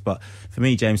different ways. But for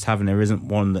me, James Tavernier isn't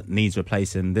one that needs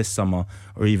replacing this summer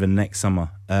or even next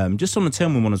summer. Just on the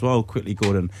Tillman one as well, quickly,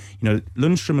 Gordon.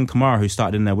 Lundstrom and Kamara, who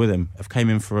started in there with him, have came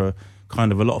in for a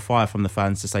kind of a lot of fire from the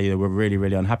fans to say we're really,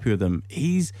 really unhappy with him.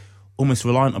 He's almost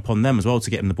reliant upon them as well to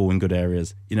get him the ball in good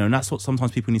areas, and that's what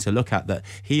sometimes people need to look at, that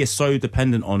he is so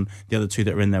dependent on the other two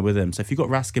that are in there with him. So if you've got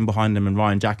Raskin behind him and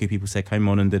Ryan Jack, who people say came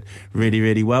on and did really,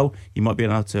 really well, you might be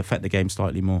able to affect the game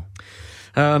slightly more.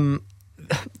 To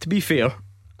be fair,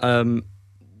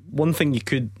 one thing you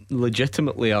could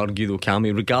legitimately argue though,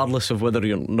 Cammy, regardless of whether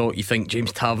or not you think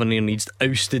James Tavernier needs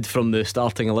ousted from the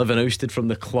starting 11, ousted from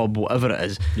the club, whatever it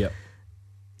is,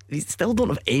 they still don't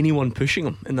have anyone pushing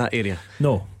him in that area.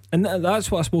 No. And that's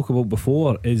what I spoke about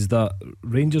before, is that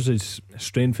Rangers'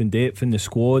 strength and depth in the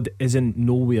squad isn't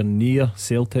nowhere near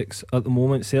Celtic's at the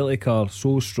moment. Celtic are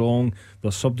so strong,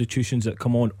 their substitutions that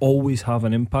come on always have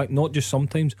an impact, not just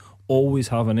sometimes, always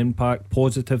have an impact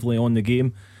positively on the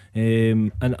game.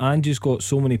 And Ange's got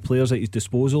so many players at his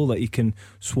disposal that he can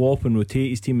swap and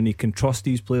rotate his team, and he can trust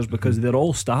these players because they're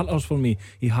all starters for me.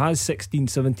 He has 16,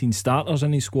 17 starters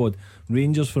in his squad.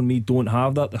 Rangers for me don't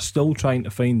have that. They're still trying to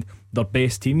find their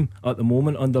best team at the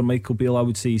moment under Michael Beale. I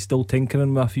would say he's still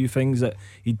tinkering with a few things that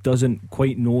he doesn't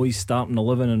quite know his starting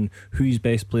 11 and who his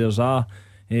best players are.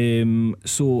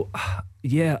 So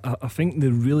yeah, I think they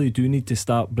really do need to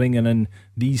start bringing in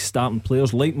these starting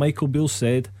players. Like Michael Beale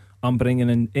said, I'm bringing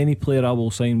in any player I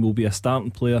will sign will be a starting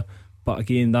player. But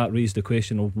again, that raised the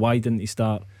question of why didn't he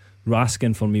start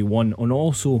Raskin for me, one. And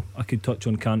also I could touch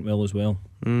on Cantwell as well.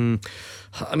 I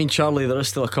mean, Charlie, there is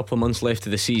still a couple of months left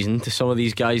of the season. Do some of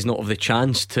these guys not have the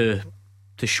chance to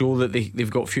show that they've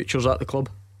got futures at the club?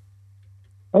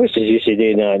 What's the use of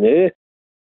doing that now? You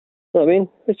know what I mean?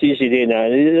 What's the use of doing that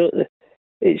now?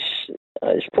 It's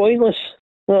pointless.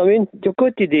 You know what I mean? You've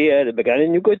got to do it at the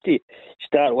beginning. You've got to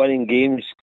start winning games,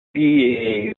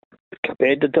 be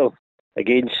competitive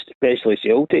against especially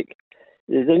Celtic.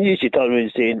 There's no use of turning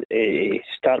around and saying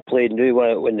start playing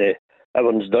now when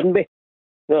everyone's done by.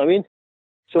 You know what I mean?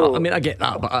 So I mean, I get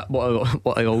that, but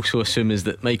what I also assume is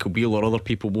that Michael Beale or other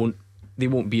people won't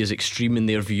be as extreme in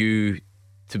their view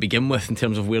to begin with in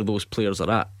terms of where those players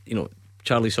are at. You know,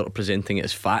 Charlie's sort of presenting it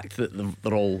as fact that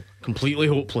they're all completely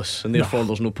hopeless and therefore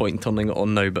there's no point in turning it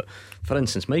on now. But for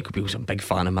instance, Michael Beale's a big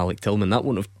fan of Malik Tillman. That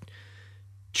wouldn't have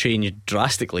changed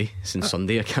drastically since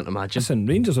Sunday, I can't imagine. Listen,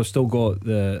 Rangers have still got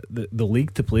the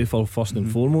league to play for first and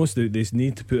foremost. They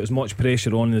need to put as much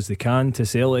pressure on as they can to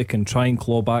Celtic and try and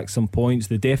claw back some points.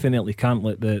 They definitely can't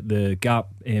let the gap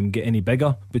get any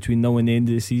bigger between now and the end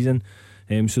of the season.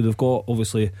 So they've got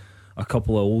obviously a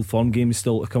couple of Old Firm games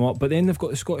still to come up, but then they've got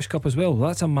the Scottish Cup as well.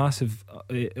 That's a massive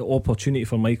opportunity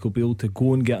for Michael Beale to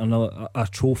go and get a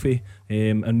trophy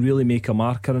and really make a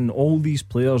marker. And all these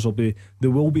players will be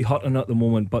hurting at the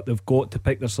moment, but they've got to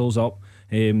pick themselves up.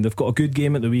 They've got a good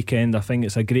game at the weekend. I think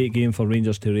it's a great game for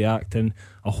Rangers to react in,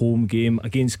 a home game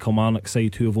against Kilmarnock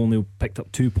side who have only picked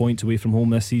up 2 points away from home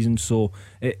this season, so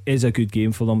it is a good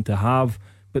game for them to have.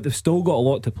 But they've still got a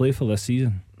lot to play for this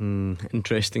season.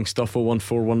 Interesting stuff.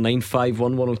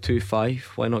 01419511025.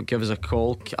 Why not give us a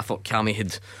call? I thought Cammy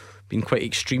had been quite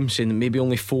extreme, saying that maybe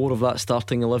only 4 of that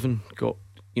starting 11 got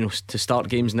to start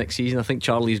games next season. I think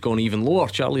Charlie's gone even lower.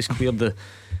 Charlie's cleared the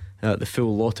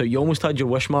full lot out. You almost had your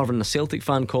wish, Marvin. A Celtic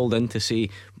fan called in to say,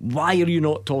 why are you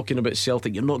not talking about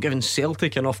Celtic? You're not giving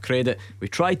Celtic enough credit. We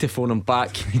tried to phone him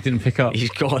back. He didn't pick up. He's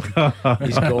gone.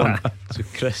 He's gone. So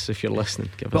Chris, if you're listening,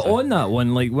 give us on that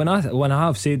one, like when I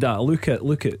have said that, I look at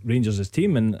Rangers'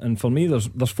 team, and for me there's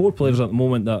 4 players at the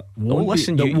moment that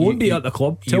won't be at the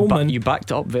club. Tillman, you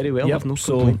backed it up very well. Yep, I've no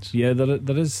complaints. So yeah,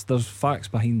 there's facts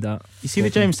behind that. You see the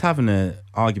James Tavernier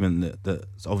argument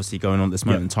that's obviously going on at this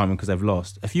moment in time because they've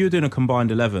lost. If you were doing a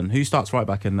combined 11, who starts right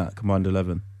back in that combined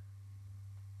 11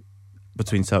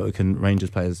 between Celtic and Rangers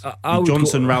players?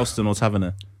 Johnson, Ralston or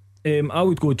Tavernier? I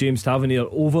would go James Tavernier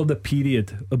over the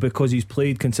period because he's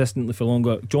played consistently for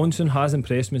longer. Johnson has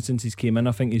impressed me since he's came in.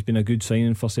 I think he's been a good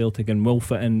signing for Celtic and will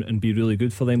fit in and be really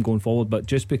good for them going forward. But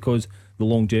just because the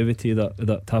longevity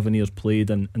that Tavernier's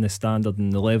played and the standard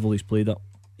and the level he's played at.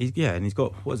 And he's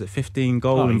got 15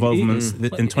 goal involvements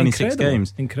in 26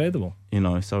 games. Incredible.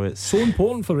 So it's so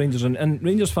important for Rangers, and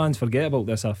Rangers fans forget about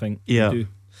this, I think. Yeah. They do.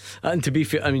 And to be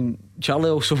fair, I mean, Charlie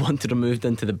also wanted him moved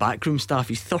into the backroom staff.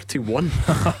 He's 31.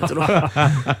 I don't know.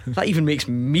 That even makes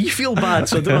me feel bad,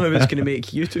 so I don't know how it's going to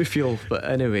make you two feel. But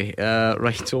anyway, right,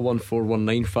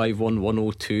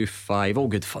 01419511025. All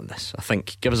good fun, this, I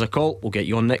think. Give us a call. We'll get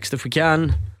you on next if we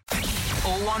can.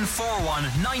 0141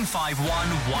 951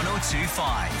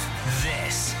 1025.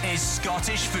 This is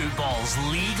Scottish football's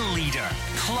league leader,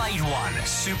 Clyde One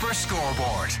Super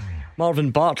Scoreboard. Marvin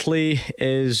Bartley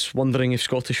is wondering if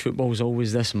Scottish football is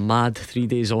always this mad 3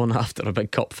 days on after a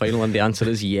big cup final, and the answer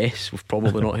is yes. We've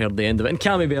probably not heard the end of it, and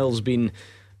Cammy Bell's been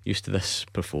used to this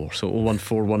before. So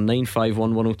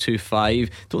 01419511025.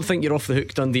 Don't think you're off the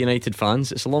hook, Dundee United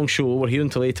fans. It's a long show. We're here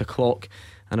until 8 o'clock,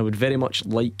 and I would very much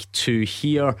like to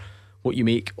hear what you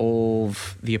make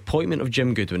of the appointment of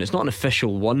Jim Goodwin. It's not an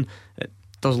official one. It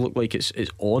does look like it's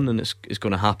on and it's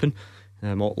going to happen.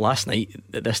 Last night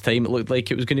at this time it looked like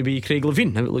it was going to be Craig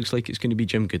Levein. Now it looks like it's going to be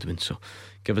Jim Goodwin. So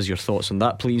give us your thoughts on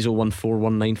that, please.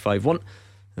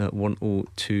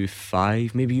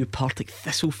 01419511025. Maybe you Partick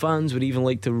Thistle fans would even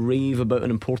like to rave about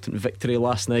an important victory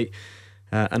last night.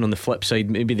 And on the flip side,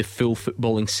 maybe the full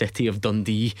footballing city of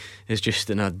Dundee is just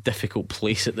in a difficult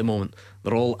place at the moment.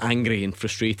 They're all angry and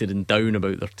frustrated and down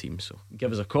about their team. So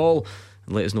give us a call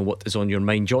and let us know what is on your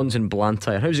mind. John's in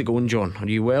Blantyre. How's it going, John? Are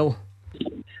you well?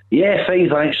 Yeah, fine,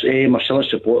 thanks. My son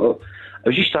supporter. I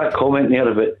was just that comment there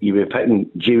about you were picking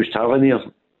James Tavernier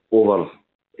over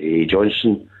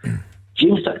Johnson.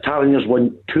 James Tavernier's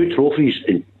won 2 trophies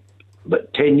in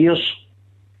about 10 years.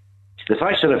 The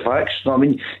facts are the facts. No, I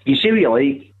mean, you say what you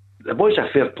like. The boy's a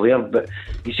fair player, but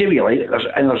you say what you like.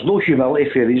 There's no humility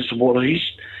for these supporters.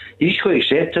 You just got to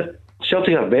accept it.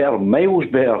 Celtic are better, miles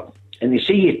better, and they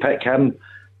say you pick him.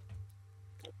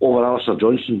 over Alistair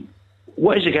Johnston.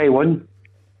 What has the guy won?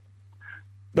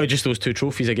 Well, just those 2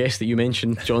 trophies, I guess, that you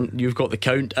mentioned, John. You've got the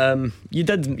count. You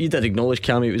did acknowledge,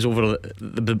 Cammy, it was over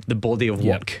the body of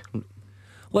work.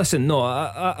 Listen, no,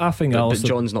 I think but Alistair... But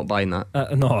John's not buying that.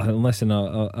 No, listen,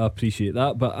 I appreciate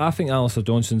that, but I think Alistair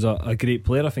Johnston's a great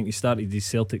player. I think he started his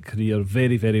Celtic career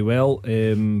very, very well.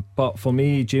 But for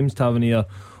me, James Tavernier,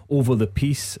 over the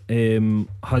piece,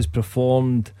 has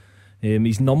performed...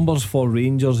 his numbers for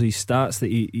Rangers, his stats, that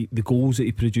the goals that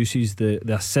he produces, the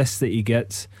assists that he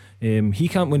gets, he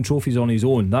can't win trophies on his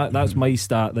own. That's my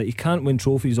stat, that he can't win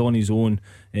trophies on his own.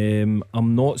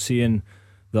 I'm not saying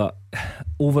that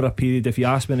over a period, if you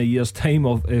ask me in a year's time,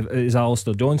 is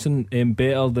Alistair Johnston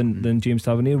better than James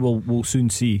Tavernier, we'll soon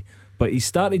see. But he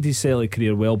started his Celtic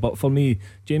career well. But for me,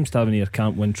 James Tavernier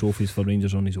can't win trophies for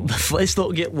Rangers on his own. Let's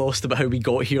not get lost about how we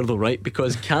got here, though, right?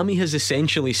 Because Cammy has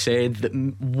essentially said that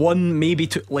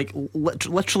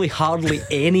literally hardly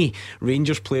any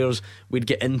Rangers players would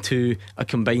get into a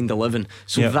combined 11.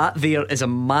 So that there is a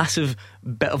massive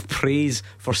bit of praise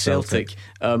for Celtic.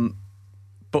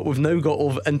 But we've now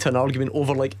got into an argument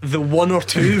over like the 1 or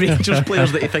 2 Rangers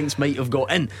players that he thinks might have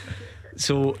got in.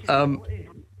 So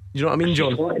you know what I mean,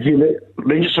 John?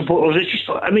 Rangers supporters, it's just,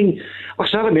 I mean,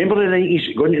 I remember the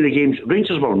 90s going to the games.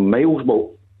 Rangers were miles,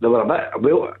 they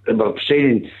were they were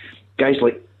signing guys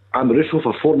like Amoruso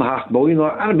for $4.5 million.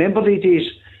 I remember the days,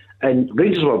 and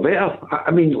Rangers were better.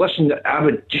 I mean, listen, I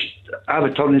would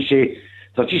turn and say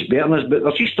they're just better than us, but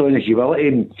they're just throwing the humility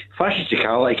and Fashion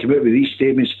Sakala come out with these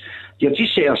statements. You're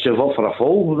just setting yourself up for a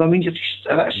fall. I mean,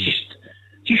 that's just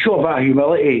show a bit of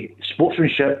humility,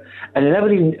 sportsmanship, and they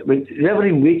never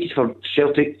even waited for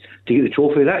Celtic to get the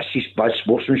trophy. That's just bad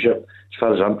sportsmanship as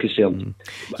far as I'm concerned.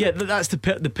 Yeah, that's the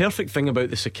perfect thing about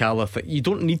the Sakala thing. You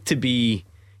don't need to be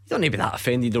that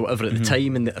offended or whatever at the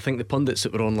time. And I think the pundits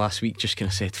that were on last week just kind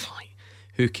of said,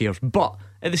 who cares? But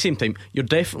at the same time, you're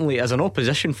definitely, as an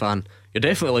opposition fan, you're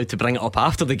definitely allowed to bring it up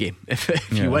after the game if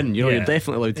you win. You're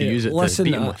definitely allowed to use it. Listen,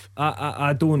 to beat them with.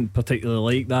 I don't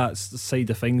particularly like that side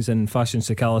of things. And Fashion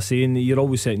Sakala saying you're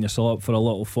always setting yourself up for a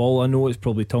little fall. I know it's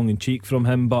probably tongue in cheek from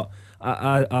him, but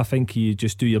I think you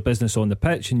just do your business on the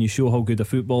pitch and you show how good a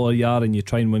footballer you are and you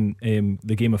try and win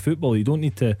the game of football. You don't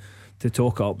need to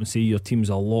talk it up and say your team's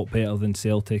a lot better than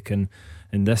Celtic and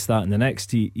this, that and the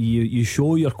next. You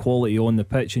show your quality on the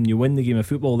pitch and you win the game of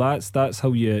football. That's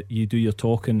how you do your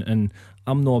talking. And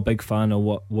I'm not a big fan of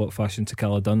what Fashion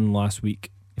Sakala done last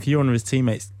week. If you're one of his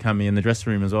teammates, Cammy, in the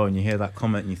dressing room as well, and you hear that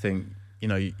comment and you think,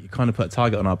 you kind of put a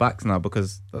target on our backs now,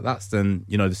 because that's then,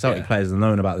 the Celtic players are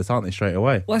known about this, aren't they, straight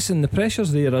away? Listen, the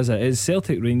pressure's there as it is.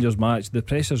 Celtic Rangers match, the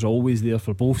pressure's always there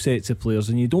for both sets of players,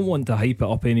 and you don't want to hype it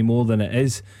up any more than it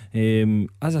is.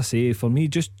 As I say, for me,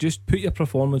 just put your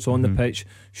performance on the pitch,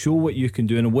 show what you can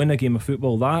do, and win a game of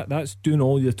football. That's doing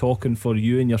all your talking for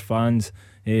you and your fans.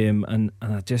 And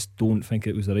I just don't think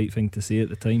it was the right thing to say at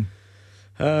the time.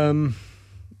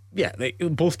 Yeah,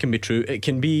 both can be true. It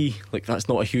can be like that's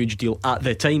not a huge deal at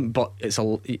the time, but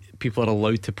people are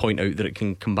allowed to point out that it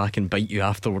can come back and bite you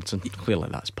afterwards, and clearly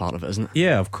that's part of it, isn't it?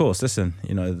 Yeah, of course. Listen,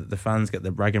 the fans get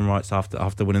the bragging rights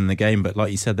after winning the game, but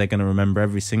like you said, they're going to remember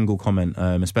every single comment,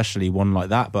 especially one like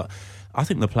that. But I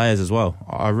think the players as well.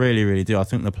 I really, really do. I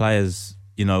think the players,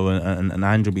 and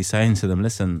Andrew will be saying to them,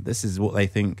 listen, this is what they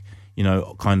think,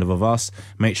 kind of us.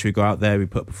 Make sure we go out there, we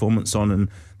put performance on, and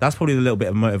that's probably a little bit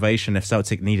of motivation if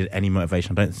Celtic needed any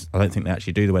motivation. I don't think they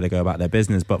actually do, the way they go about their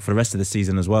business, but for the rest of the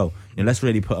season as well, let's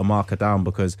really put a marker down,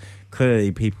 because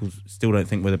clearly people still don't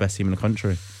think we're the best team in the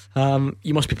country.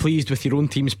 You must be pleased with your own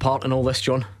team's part in all this,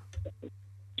 John.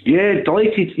 Yeah,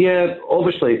 delighted. Yeah,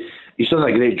 obviously he's done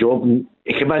a great job, and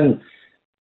he came in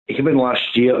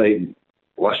last year.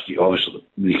 Obviously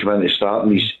he came in at the start,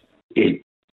 and he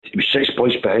was 6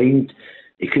 points behind.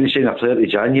 He couldn't sign a player to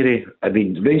January. I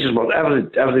mean, Rangers were,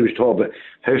 everybody was talking about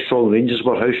how strong Rangers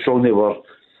were, how strong they were,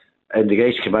 and the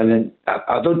guys came in, and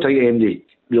I don't think anybody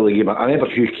really gave. I remember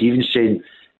Hugh Keevins saying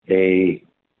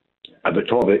I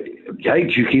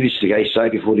think Hugh Keevins the guy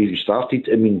sacked before he even started.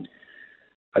 I mean,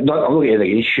 I'm not getting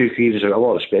against Hugh Keevins. I've got a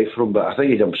lot of respect for him, but I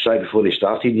think he'd sacked before they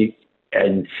started.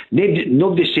 And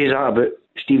nobody says that about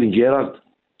Steven Gerrard.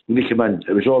 When he came in,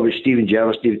 it was all about Steven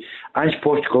Gerrard. Ange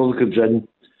Postecoglou comes in.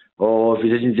 Oh, if he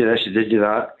didn't do this, he didn't do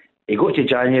that. He got to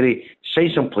January,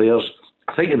 signed some players.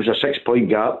 I think it was a 6 point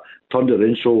gap, turned it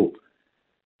in. So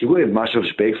you've got to have massive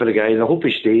respect for the guy, and I hope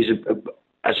he stays.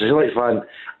 As a Celtic fan,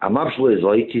 I'm absolutely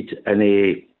delighted. And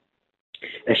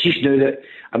it's just now that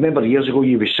I remember years ago,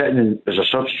 you be sitting in, as a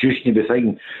substitution, you'd be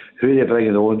thinking, who are they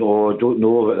bringing on? Oh, I don't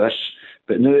know about this.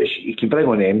 But now you can bring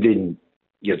on MD, and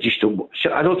you're just don't.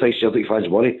 I don't think Celtic fans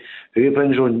worry who he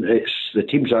brings on. It's the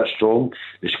team's that strong,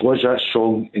 the squad's that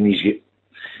strong, and he's got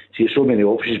so many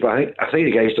options. But I think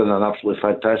the guy's done an absolutely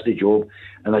fantastic job,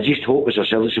 and I just hope as a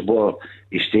Celtic supporter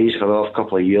he stays for another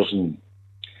couple of years. And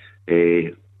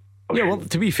yeah, well,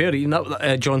 to be fair,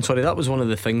 John, sorry, that was one of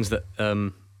the things that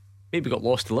maybe got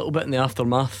lost a little bit in the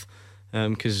aftermath,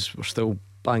 because we're still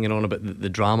banging on about the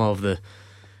drama of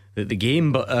the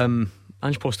game, but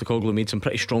Ange Postecoglou made some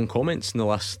pretty strong comments in the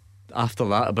last after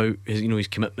that about his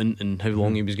commitment and how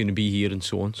long he was going to be here and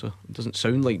so on. So it doesn't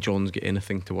sound like John's got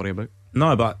anything to worry about.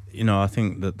 No, but I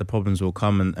think that the problems will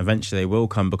come, and eventually they will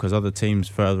come, because other teams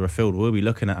further afield will be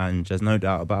looking at Ange. There's no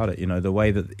doubt about it. The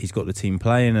way that he's got the team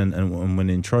playing and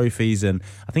winning trophies, and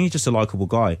I think he's just a likeable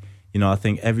guy. I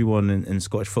think everyone in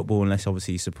Scottish football, unless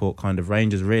obviously you support kind of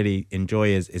Rangers, really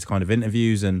enjoy his kind of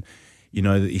interviews, and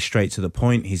that he's straight to the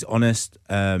point. He's honest.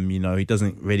 He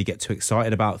doesn't really get too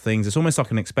excited about things. It's almost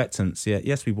like an expectance. Yeah,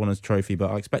 yes, we won a trophy,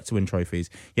 but I expect to win trophies.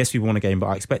 Yes, we won a game, but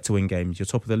I expect to win games. You're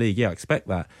top of the league. Yeah, I expect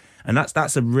that. And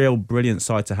that's a real brilliant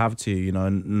side to have to,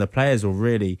 and the players will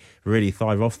really, really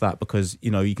thrive off that, because,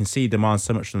 you can see he demands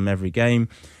so much from them every game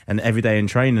and every day in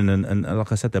training. And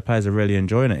like I said, the players are really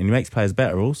enjoying it, and he makes players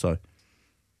better also.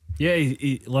 Yeah,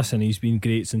 listen, he's been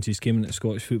great since he's came into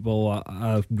Scottish football.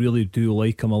 I really do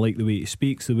like him. I like the way he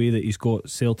speaks, the way that he's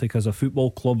got Celtic as a football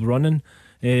club running.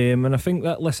 And I think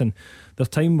that, listen, their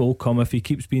time will come if he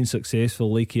keeps being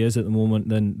successful like he is at the moment.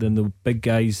 Then the big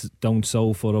guys down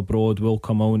south or abroad will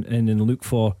come on in and look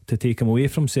to take him away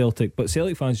from Celtic. But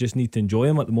Celtic fans just need to enjoy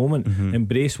him at the moment,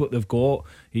 embrace what they've got.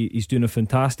 He's doing a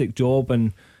fantastic job,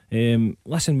 and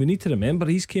listen, we need to remember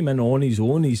he's came in on his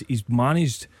own. He's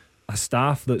managed a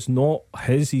staff that's not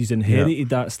his. He's inherited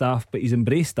that staff, but he's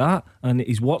embraced that, and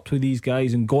he's worked with these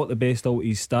guys and got the best out of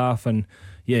his staff. And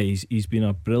yeah, he's been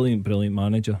a brilliant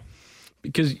manager.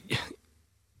 Because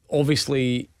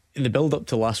obviously in the build up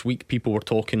to last week, people were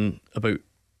talking about,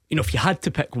 if you had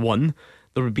to pick one,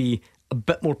 there would be a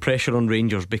bit more pressure on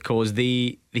Rangers, because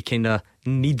they kind of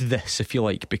need this, if you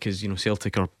like, because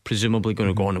Celtic are presumably going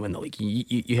to go on and win the league.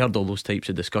 You heard all those types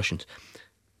of discussions,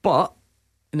 but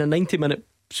in a 90-minute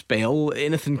spell,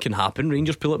 anything can happen.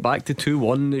 Rangers pull it back to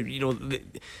 2-1.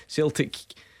 Celtic,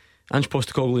 Ange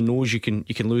Postecoglou knows you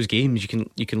can lose games,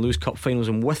 you can lose cup finals,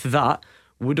 and with that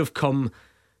would have come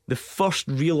the first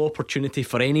real opportunity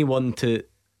for anyone to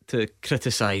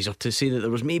criticise or to say that there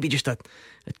was maybe just a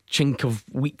chink of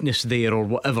weakness there or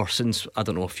whatever, since, I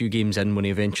don't know, a few games in when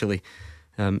he eventually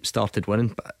started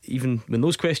winning. But even when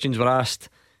those questions were asked,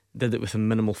 did it with a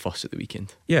minimal fuss at the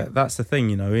weekend. Yeah, that's the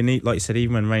thing, like you said,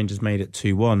 even when Rangers made it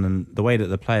 2-1, and the way that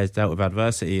the players dealt with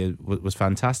adversity was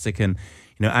fantastic. And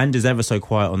Ange is ever so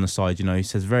quiet on the side. He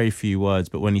says very few words,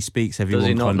 but when he speaks,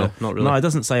 everyone not really. No, he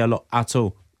doesn't say a lot at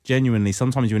all. Genuinely,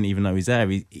 sometimes you wouldn't even know he's there.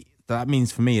 That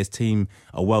means for me, his team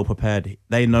are well prepared.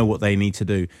 They know what they need to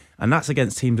do, and that's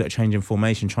against teams that are changing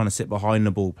formation, trying to sit behind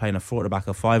the ball, playing a 4 at the back,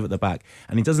 a 5 at the back.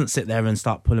 And he doesn't sit there and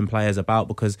start pulling players about,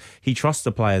 because he trusts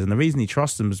the players, and the reason he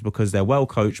trusts them is because they're well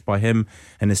coached by him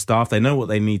and his staff. They know what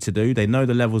they need to do. They know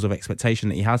the levels of expectation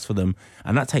that he has for them,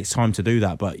 and that takes time to do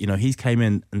that. But he's came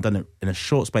in and done it in a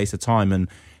short space of time. And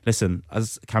listen,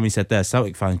 as Cammy said there,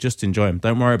 Celtic fans, just enjoy him.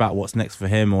 Don't worry about what's next for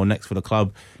him or next for the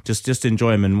club. Just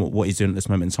enjoy him and what he's doing at this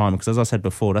moment in time, because as I said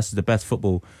before, this is the best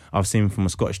football I've seen from a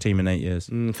Scottish team in 8 years.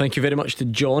 Thank you very much to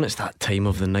John. It's that time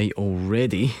of the night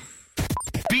already.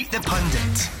 Beat the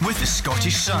Pundit with the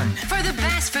Scottish Sun. For the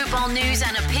best football news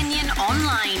and opinion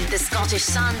online,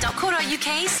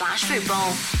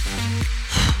 thescottishsun.co.uk/football.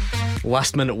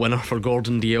 Last minute winner for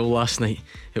Gordon Dalziel last night.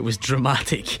 It was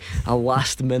dramatic. A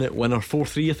last minute winner,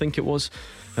 4-3 I think it was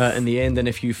in the end. And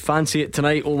if you fancy it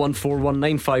tonight, 0141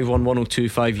 951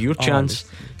 1025, your chance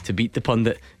to beat the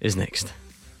Pundit is next.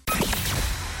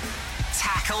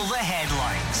 Tackle the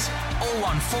headlines.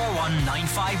 0141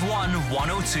 951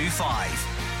 1025.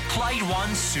 Clyde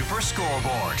One Super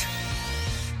Scoreboard.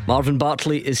 Marvin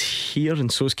Bartley is here,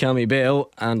 and so's Cammy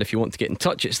Bell. And if you want to get in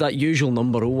touch, it's that usual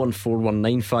number, 0141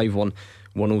 951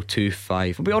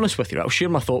 1025. I'll be honest with you, I'll share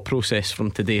my thought process from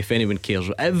today if anyone cares.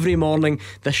 Every morning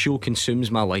this show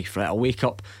consumes my life, right? I'll wake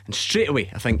up and straight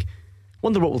away I think,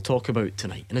 wonder what we'll talk about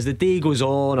tonight. And as the day goes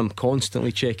on, I'm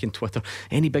constantly checking Twitter.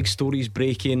 Any big stories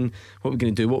breaking? What we're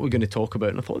going to do? What we're going to talk about?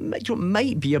 And I thought it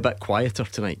might be a bit quieter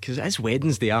tonight, because it's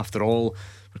Wednesday after all.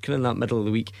 We're kind of in that middle of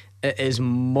the week. It is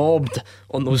mobbed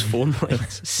on those phone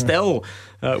lines still,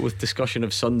 with discussion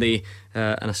of Sunday,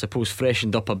 and I suppose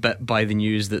freshened up a bit by the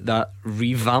news that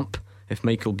revamp, if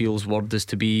Michael Beale's word is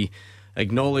to be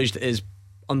acknowledged, is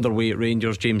underway at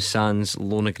Rangers. James Sands'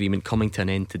 loan agreement coming to an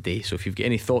end today. So if you've got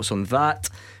any thoughts on that,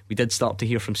 we did start to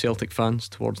hear from Celtic fans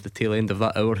towards the tail end of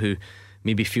that hour who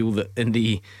maybe feel that in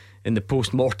the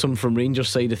post-mortem from Rangers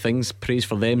side of things, praise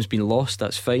for them's been lost.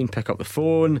 That's fine, pick up the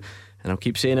phone, and I'll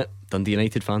keep saying it. Dundee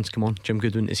United fans, come on, Jim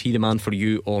Goodwin, is he the man for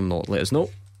you or not? Let us know.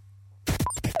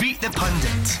 Beat the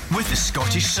Pundit with the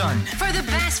Scottish Sun. For the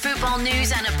best football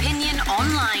news and opinion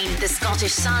online,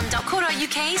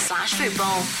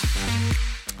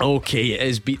 thescottishsun.co.uk/football. Okay, it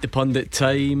is Beat the Pundit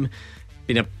time.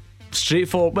 Been a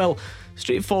straightforward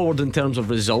in terms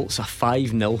of results. A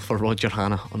 5-0 for Roger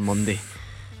Hannah on Monday.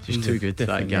 Just too good,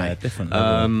 that guy. Yeah, different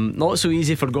not so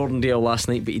easy for Gordon Dale last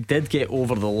night, but he did get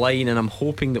over the line, and I'm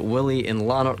hoping that Willie in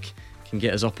Lanark can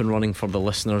get us up and running for the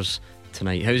listeners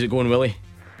tonight. How's it going, Willie?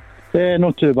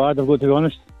 Not too bad, I've got to be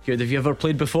honest. Good. Have you ever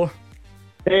played before?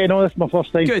 No, this is my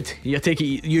first time. Good. You take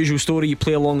it usual story, you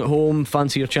play along at home,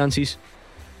 fancy your chances?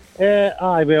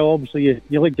 Aye, well, obviously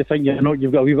you like to think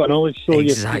you've got knowledge, so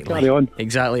exactly. you carry on.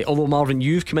 Exactly. Although Marvin,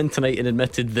 you've come in tonight and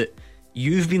admitted that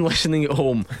you've been listening at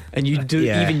home, and you do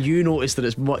even you notice that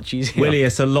it's much easier. Willie,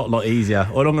 it's a lot easier.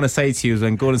 All I'm going to say to you is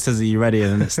when Gordon says, "Are you ready?"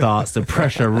 and then it starts, the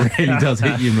pressure really does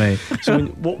hit you, mate. So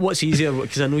what's easier?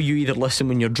 Because I know you either listen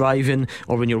when you're driving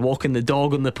or when you're walking the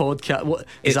dog on the podcast. What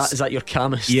is that your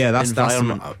calmest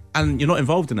environment? And you're not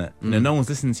involved in it. You know, no one's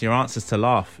listening to your answers to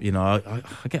laugh. You know, I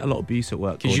get a lot of abuse at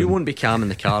work. Because you won't be calm in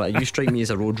the car. You strike me as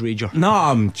a road rager. No,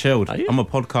 I'm chilled. I'm a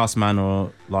podcast man,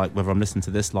 or like whether I'm listening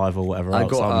to this live or whatever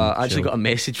else. I actually got a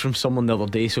message from someone the other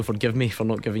day, so forgive me for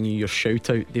not giving you your shout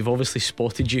out. They've obviously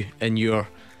spotted you in your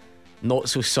not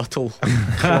so subtle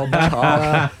club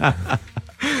car.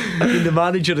 The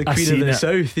manager of Queen of the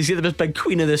South. He's got this big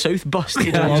Queen of the South bust.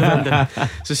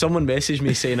 So someone messaged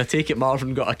me saying, I take it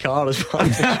Marvin got a car as part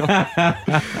of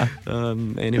the show.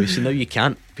 Anyway, so now you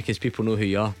can't, because people know who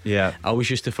you are. Yeah, I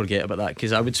always used to forget about that,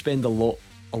 because I would spend a lot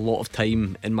of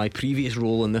time in my previous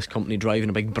role in this company driving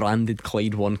a big branded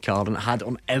Clyde 1 car, and it had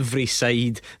on every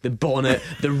side the bonnet,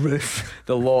 the roof,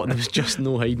 the lot, and there was just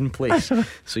no hiding place.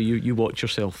 So you watch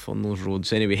yourself on those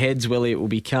roads. Anyway, heads Willie, it will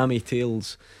be Cammy,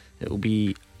 tails it will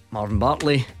be Marvin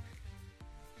Bartley.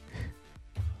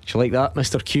 Do you like that,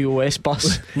 Mr. QOS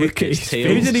bus? Look at his tails.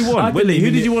 Who did he want? Willie,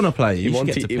 who did you want to play? He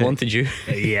wanted you.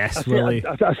 Yes, Willie.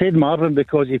 I said Marvin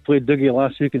because he played Dougie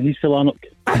last week and he's for Lanark.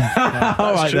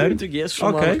 All right then. Yes,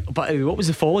 from okay. But what was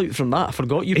the fallout from that? I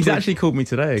forgot you. He's actually called me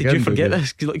today. Did you forget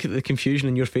this? Look at the confusion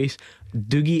in your face.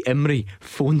 Dougie Imrie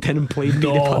phoned in and played Beat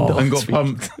the Pundit and got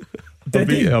pumped. I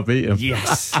beat him.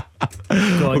 Yes.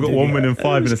 I got 1 win and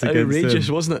 5 minutes against him. Outrageous,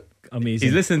 wasn't it? Amazing.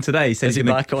 He's listening today. He says he's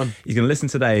back on. He's going to listen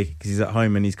today because he's at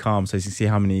home and he's calm, so he can see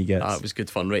how many he gets. It was good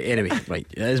fun. Right, anyway, right.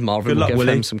 It is Marvin. Good luck, we'll give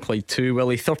Willie. him some Clyde 2.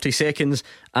 Willie, 30 seconds.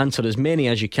 Answer as many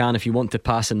as you can. If you want to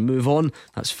pass and move on,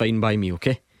 that's fine by me,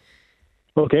 okay?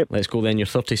 Okay. Let's go then. Your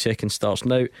 30 seconds starts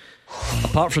now.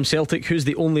 Apart from Celtic, who's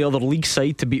the only other league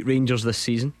side to beat Rangers this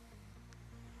season?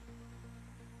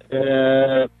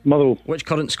 Motherwell. Which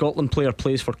current Scotland player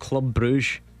plays for Club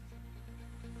Brugge?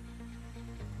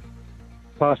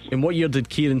 Pass. In what year did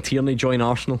Kieran Tierney join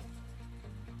Arsenal?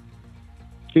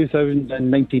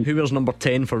 2019. Who wears number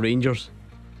 10 for Rangers?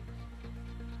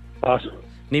 Pass.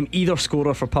 Name either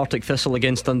scorer for Partick Thistle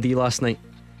against Dundee last night.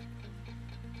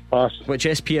 Pass. Which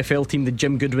SPFL team did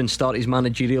Jim Goodwin start his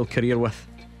managerial career with?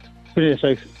 Queen of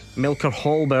the South. Melker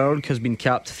Hallberg has been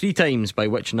capped 3 times by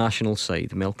which national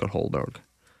side? Melker Hallberg.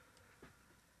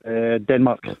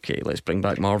 Denmark. Okay, let's bring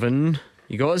back Marvin.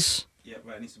 You got us? Yeah,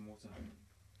 right, I need some water.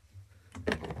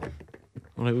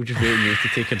 Alright, we'll just wait on you to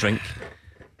take a drink.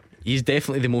 He's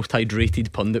definitely the most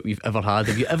hydrated pundit we've ever had.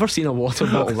 Have you ever seen a water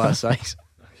bottle that size?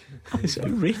 It's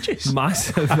outrageous.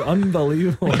 Massive.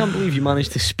 Unbelievable. I can't believe you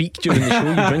managed to speak during the show.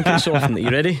 You drink it so often. Are you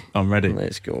ready? I'm ready.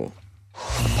 Let's go.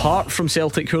 Apart from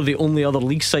Celtic, who are the only other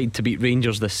league side to beat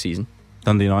Rangers this season?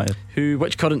 Dundee United.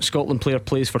 Which current Scotland player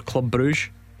plays for Club Brugge?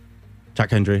 Jack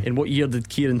Hendry. In what year did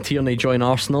Kieran Tierney join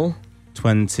Arsenal?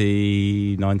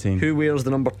 2019. Who wears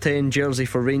the number 10 jersey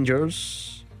for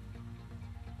Rangers?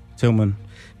 Tillman.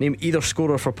 Name either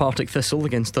scorer for Partick Thistle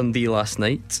against Dundee last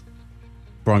night.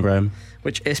 Brian Graham.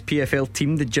 Which SPFL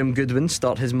team did Jim Goodwin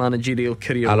start his managerial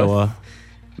career Alloa.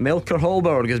 with? Melker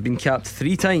Hallberg has been capped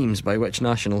 3 times by which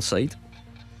national side?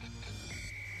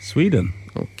 Sweden.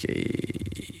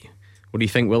 Okay. What do you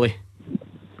think, Willie?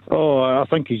 Oh, I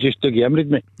think he's just Dougie Imried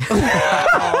me.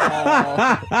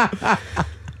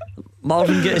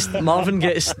 Marvin gets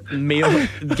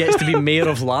to be mayor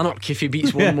of Lanark if he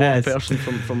beats one more person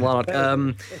from Lanark.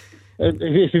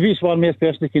 If he beats one more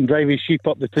person, he can drive his sheep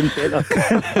up the town centre.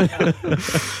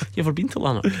 You ever been to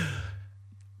Lanark?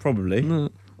 Probably. No.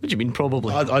 What do you mean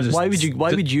probably? I just- why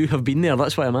would you have been there?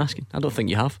 That's why I'm asking. I don't think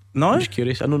you have. No? I'm just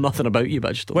curious. I know nothing about you, but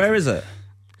I just don't. Where is it?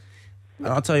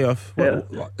 I'll tell you.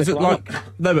 Is it like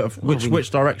no? But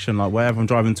which direction? Like wherever I'm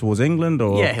driving towards England,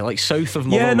 or Yeah, like south of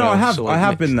yeah. Motherwell. No, I have. so like I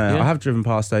have mixed. been there. Yeah. I have driven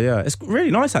past there. Yeah, it's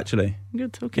really nice actually.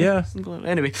 Good. Okay. Yeah.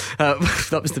 Anyway,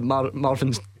 that was the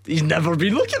Marvin's. He's never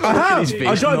been looking. I Look at have. his face.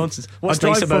 I drive, Nonsense. I What's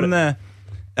drive nice about from it?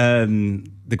 there.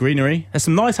 The greenery. There's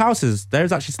some nice houses.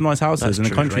 There's actually some nice houses That's in the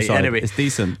true, right. countryside. Anyway. It's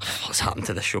decent. What's happened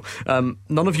to this show?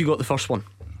 None of you got the first one.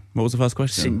 What was the first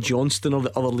question? St Johnstone are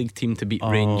the other league team to beat Oh.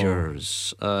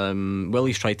 Rangers.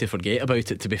 Willie's tried to forget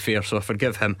about it, to be fair, so I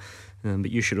forgive him.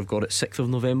 But you should have got it 6th of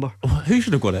November. Who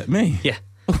should have got it? Me? Yeah.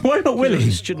 Why not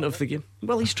Willie? Student of the game.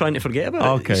 Well, he's trying to forget about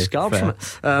it. Okay, He's scarred fair.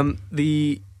 from it.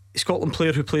 The Scotland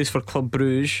player who plays for Club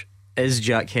Bruges is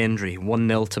Jack Hendry.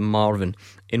 1-0 to Marvin.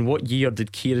 In what year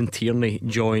did Kieran Tierney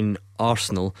join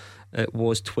Arsenal? It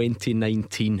was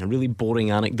 2019. A really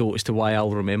boring anecdote as to why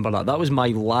I'll remember that. That was my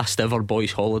last ever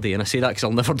boys' holiday, and I say that because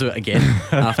I'll never do it again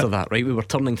after that. Right? We were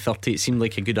turning 30. It seemed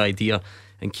like a good idea.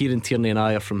 And Kieran Tierney and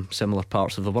I are from similar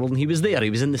parts of the world, and he was there. He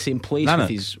was in the same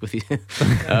place with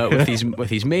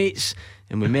his mates,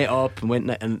 and we met up and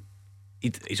went. And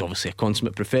he's obviously a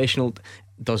consummate professional,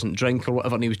 doesn't drink or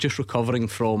whatever, and he was just recovering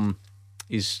from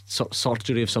his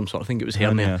surgery of some sort. I think it was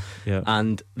hernia. Yeah.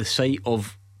 And the sight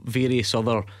of various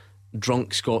other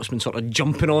drunk Scotsmen sort of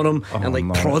jumping on him and like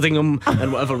prodding him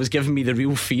and whatever was giving me the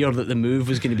real fear that the move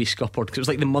was going to be scuppered, because it was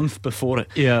like the month before it.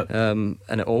 Yeah. And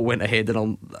it all went ahead,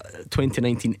 and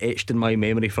 2019 etched in my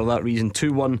memory for that reason.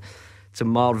 2-1 to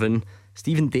Marvin.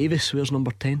 Stephen Davis wears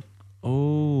number 10.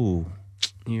 Oh,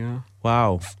 yeah.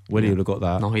 Wow. Willie would have got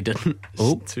that. No, he didn't.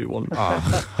 Oh.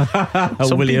 2-1.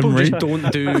 Some William people Reid. just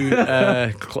don't do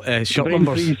shirt Brain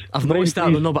numbers. freeze. I've Brain noticed that.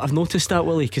 freeze. No, but I've noticed that,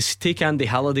 Willie, because take Andy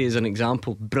Halliday as an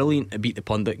example. Brilliant at Beat the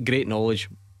Pundit, great knowledge.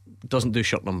 Doesn't do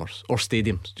shirt numbers or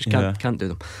stadiums. Just can't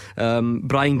do them.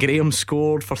 Brian Graham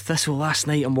scored for Thistle last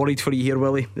night. I'm worried for you here,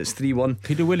 Willie. It's 3-1.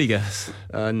 Who did Willie guess?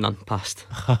 None. Passed.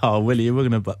 Oh, Willie, we're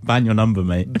going to ban your number,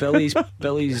 mate. Willie's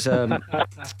Willie's Now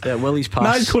pass.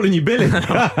 he's calling you Billy.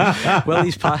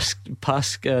 Willie's pass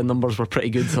numbers were pretty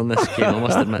good on this game, I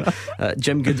must admit.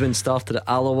 Jim Goodwin started at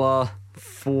Alloa.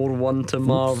 4-1 to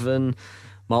Marvin.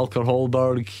 Malker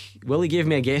Holberg. Willie gave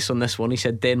me a guess on this one. He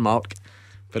said Denmark,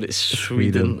 but it's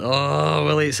Sweden. Oh,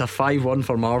 Willie, it's a 5-1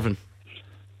 for Marvin.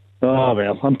 Oh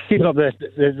well, I'm keeping up the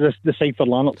side for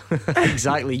Lanark.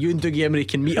 Exactly. You and Dougie Emery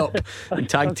can meet up and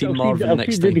tag team Marvin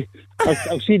next time.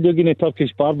 I'll see Dougie in the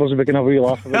Turkish barbers if we can have a wee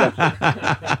laugh about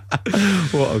that.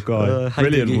 What a guy. Hi,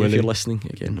 Brilliant, Dougie, Willie. if you're listening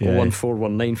again. Yeah.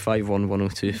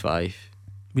 01419511025.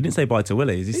 We didn't say bye to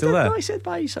Willie. Is he still there? No, I said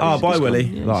bye. Oh, bye, Willie.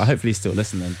 Yes. Like, hopefully he's still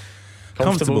listening.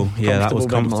 Comfortable. Yeah, that was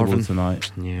Comfortable, comfortable Marvin.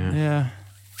 tonight. Yeah. Yeah.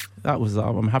 That was.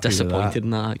 I'm happy with Disappointed in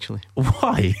that, actually. that.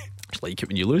 Why? Just like it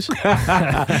when you lose.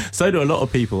 So do a lot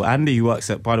of people. Andy, who works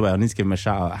at, by the way, I need to give him a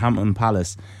shout out, Hampton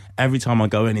Palace. Every time I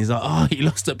go in, he's like, "Oh, he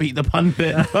lost to Beat the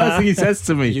Pundit." First thing he says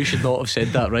to me. You should not have said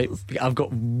that, right? I've got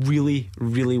really,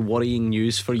 really worrying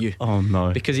news for you. Oh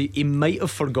no. Because he might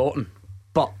have forgotten,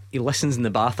 but he listens in the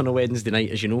bath on a Wednesday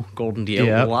night, as you know, Gordon Dalziel.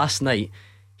 Yeah. Last night,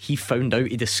 he found out,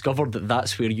 he discovered that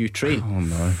that's where you train. Oh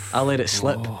no. I let it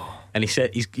slip, and he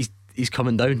said he's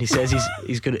coming down. He says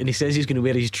he's going, and he says he's going to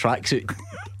wear his tracksuit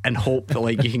and hope that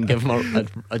like you can give him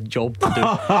a job to do.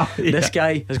 Yeah. This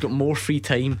guy has got more free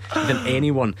time than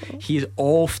anyone. He is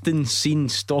often seen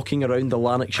stalking around the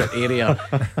Lanarkshire area.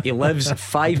 He lives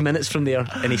 5 minutes from there,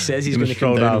 and he says he's Gonna going to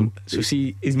come stroll down. down. So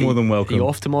see, He's more than welcome. Are you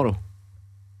off tomorrow?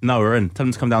 No, we're in. Tell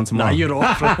him to come down tomorrow. Nah, you're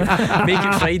off. Make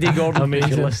it Friday, Gordon. If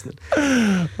you're listening.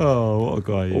 Oh, what a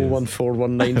guy he is.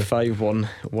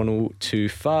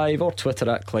 01419511025 or Twitter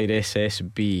at Clyde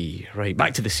SSB. Right,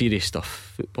 back to the serious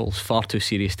stuff. Football's far too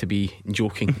serious to be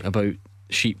joking about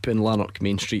sheep in Lanark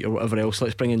Main Street or whatever else.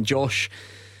 Let's bring in Josh,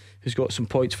 who's got some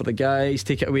points for the guys.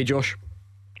 Take it away, Josh.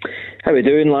 How we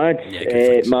doing, lads? Yeah, good,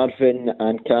 thanks. Marvin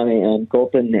and Cammy and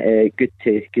Gordon, good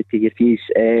to hear you.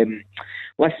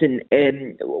 Listen,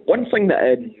 one thing that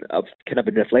I've kind of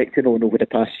been reflecting on over the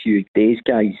past few days,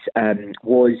 guys,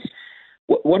 was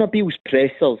one of Beale's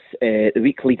pressers the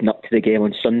week leading up to the game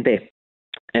on Sunday.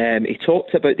 He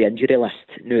talked about the injury list.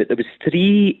 Now, there was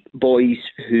 3 boys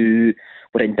who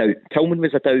were in doubt. Tillman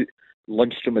was a doubt,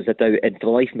 Lundstrom was a doubt, and for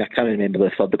the life of me, I can't remember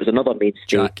the third. There was another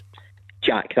mainstay.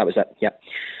 Jack, that was it, yeah.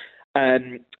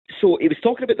 So he was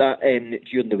talking about that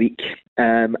during the week,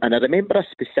 and I remember a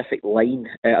specific line.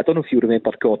 I don't know if you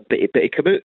remember, God, but he came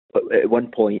out at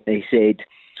one point and he said,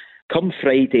 "Come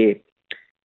Friday,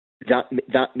 that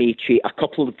may change. A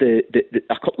couple of the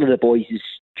boys'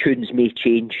 tunes may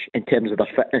change in terms of their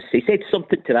fitness." He said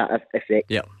something to that effect.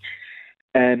 Yeah.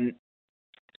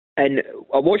 And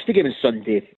I watched the game on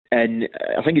Sunday, and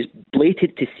I think it's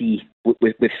blatant to see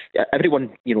with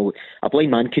everyone, a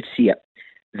blind man could see it,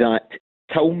 that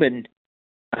Tillman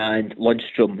and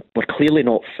Lundstrom were clearly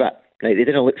not fit. Right? They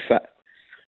didn't look fit.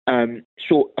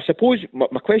 So I suppose my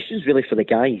question is really for the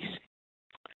guys.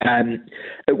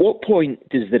 At what point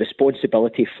does the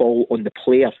responsibility fall on the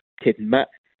player to admit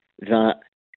that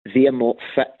they are not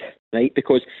fit, right?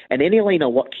 Because in any line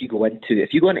of work you go into, if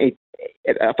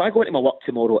I go into my work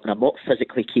tomorrow and I'm not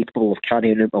physically capable of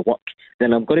carrying out my work,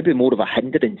 then I'm going to be more of a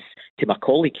hindrance to my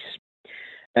colleagues.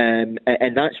 And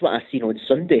that's what I've seen on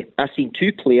Sunday. I've seen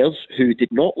two players who did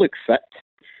not look fit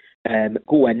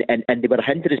go in and they were a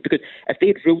hindrance, because if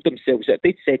they'd ruled themselves out, if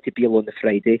they'd said to Beale on the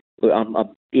Friday, look, I'm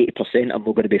 80%, I'm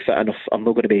not going to be fit enough, I'm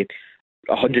not going to be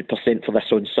 100% for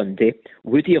this on Sunday,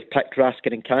 would he have picked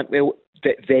Raskin and Cantwell?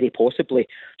 Very possibly.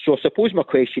 So I suppose my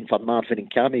question for Marvin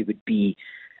and Cammy would be,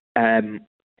 well,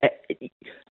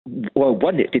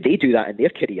 one, did they do that in their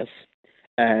careers?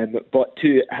 But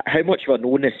two, how much of an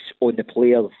onus on the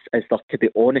players is there to be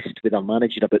honest with their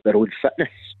manager about their own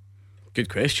fitness? Good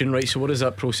question, right? So what does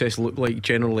that process look like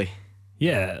generally?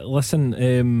 Yeah,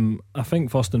 listen, I think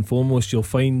first and foremost you'll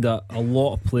find that a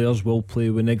lot of players will play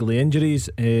with niggly injuries.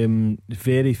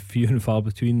 Very few and far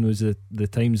between was the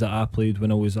times that I played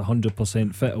when I was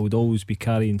 100% fit. I would always be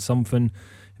carrying something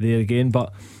there again.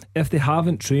 But if they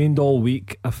haven't trained all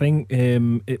week, I think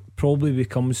it probably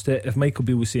becomes to, if Michael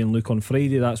Beale was saying, look, on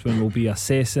Friday that's when we'll be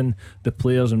assessing the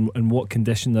players and what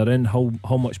condition they're in,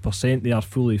 how much percent they are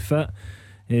fully fit.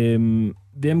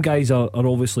 Them guys are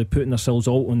obviously putting themselves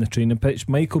out on the training pitch.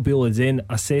 Michael Beale is then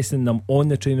assessing them on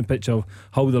the training pitch of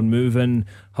how they're moving,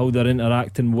 how they're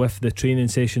interacting with the training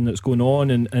session that's going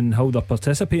on, and how they're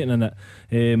participating in it.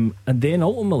 And then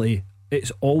ultimately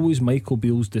it's always Michael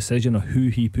Beale's decision of who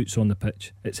he puts on the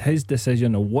pitch. It's his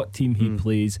decision of what team he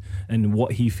plays and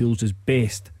what he feels is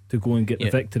best to go and get the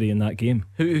victory in that game.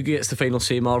 Who gets the final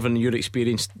say, Marvin, in your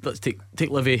experience? Let's take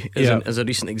Livy as a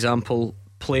recent example.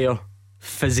 Player,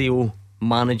 physio,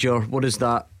 manager, what does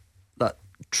that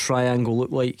triangle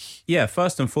look like? Yeah,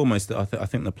 first and foremost, I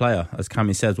think the player, as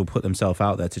Cammy says, will put themselves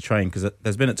out there to train, because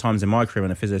there's been at times in my career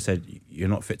when a physio said you're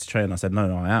not fit to train. I said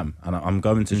no, I am, and I'm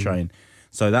going to train.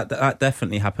 So that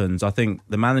definitely happens. I think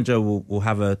the manager will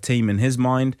have a team in his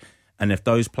mind, and if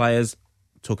those players,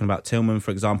 talking about Tillman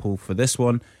for example for this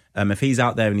one, if he's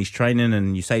out there and he's training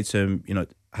and you say to him,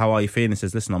 how are you feeling? He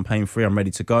says, listen, I'm pain free, I'm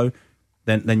ready to go.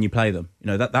 Then you play them.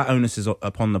 That onus is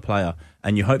upon the player,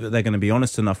 and you hope that they're going to be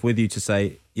honest enough with you to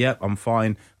say, "Yep, I'm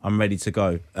fine. I'm ready to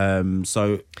go." And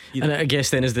I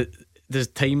guess then does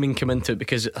timing come into it?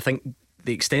 Because I think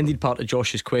the extended part of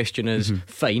Josh's question is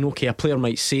fine. Okay, a player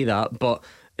might say that, but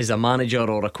as a manager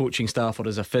or a coaching staff or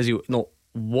as a physio, not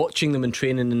watching them in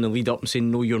training in the lead up and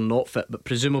saying, "No, you're not fit." But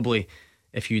presumably,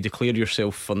 if you declare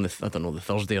yourself on the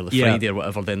Thursday or the Friday or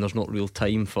whatever, then there's not real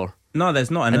time for. No,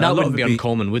 there's not, and that wouldn't be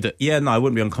uncommon, would it? Yeah, no, it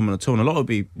wouldn't be uncommon at all. And a lot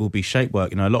will be shape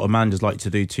work. A lot of managers like to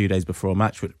do 2 days before a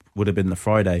match, which would have been the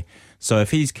Friday. So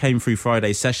if he's came through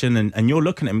Friday's session and you're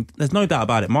looking at him, there's no doubt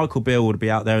about it. Michael Beale would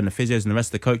be out there, and the physios and the rest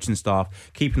of the coaching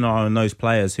staff keeping an eye on those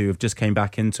players who have just came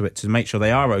back into it to make sure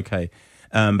they are okay.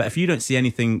 But if you don't see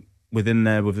anything within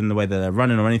the way that they're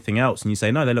running or anything else, and you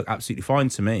say no, they look absolutely fine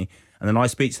to me, and then I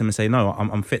speak to them and say no,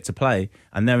 I'm fit to play,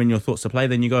 and they're in your thoughts to play,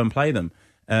 then you go and play them.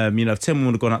 If Tim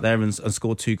would have gone out there and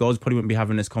scored 2 goals, probably wouldn't be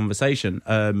having this conversation.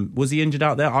 Was he injured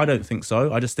out there? I don't think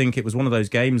so. I just think it was one of those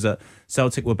games that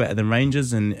Celtic were better than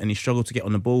Rangers, and he struggled to get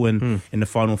on the ball in the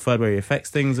final third where he affects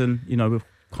things, and we're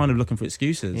kind of looking for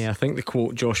excuses. Yeah, I think the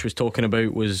quote Josh was talking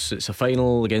about was, it's a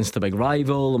final against a big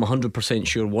rival, I'm 100%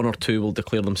 sure 1 or 2 will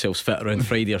declare themselves fit around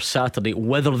Friday or Saturday.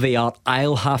 Whether they are,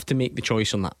 I'll have to make the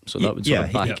choice on that. So that would sort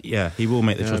of back. He will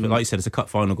make the choice, but like you said, it's a cup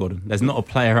final, Gordon. There's not a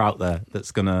player out there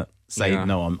that's going to say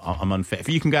no, I'm unfit. If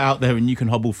you can get out there and you can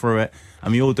hobble through it,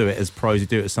 and we all do it as pros, you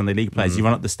do it as Sunday League players, you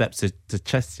run up the steps to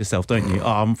test yourself, don't you? Oh,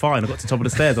 I'm fine, I got to the top of the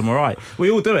stairs, I'm alright. We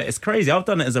all do it. It's crazy. I've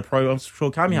done it as a pro, I'm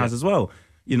sure Cammy has as well.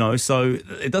 So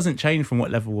it doesn't change from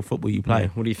what level of football you play.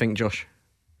 What do you think, Josh?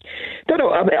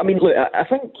 No, I mean, look, I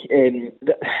think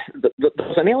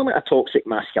there's an element of toxic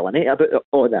masculinity about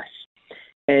all this.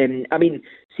 I mean,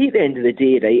 see, at the end of the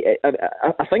day, right?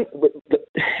 I think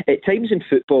at times in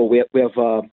football we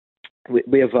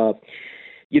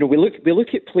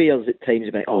look at players at times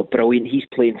and be like, oh, brilliant, he's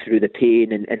playing through the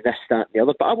pain and this, that, and the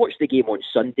other. But I watched the game on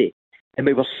Sunday, and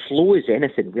we were slow as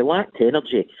anything. We lacked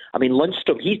energy. I mean,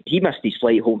 Lundstrom, he missed his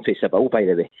flight home to Seville, by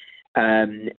the way.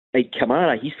 And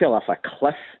Kamara, he fell off a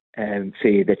cliff for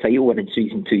the title winning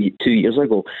season 2 years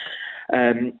ago.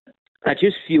 I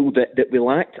just feel that we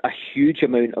lacked a huge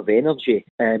amount of energy.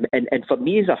 And for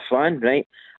me as a fan, right,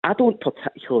 I don't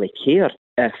particularly care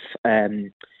if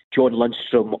John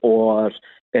Lundstram or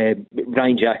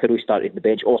Ryan Jacaro started on the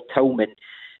bench, or Tillman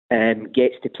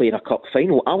gets to play in a cup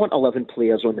final. I want 11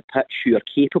 players on the pitch who are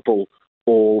capable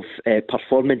of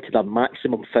performing to their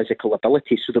maximum physical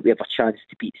ability so that we have a chance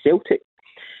to beat Celtic.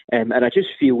 And I just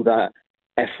feel that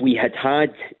if we had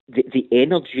the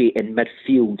energy in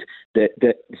midfield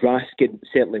that Raskin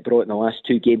certainly brought in the last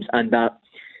two games, and that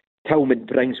Tillman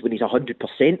brings when he's 100%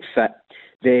 fit,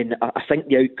 then I think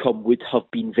the outcome would have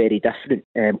been very different,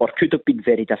 or could have been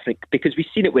very different, because we've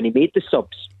seen it when he made the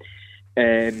subs.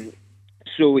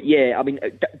 So yeah, I mean,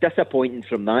 disappointing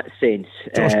from that sense.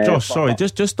 Josh, sorry,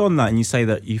 just on that, and you say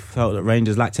that you felt that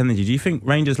Rangers lacked energy. Do you think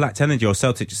Rangers lacked energy, or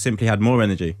Celtic just simply had more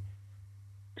energy?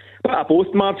 Well,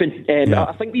 both, Marvin. Yeah.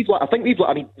 I think we've.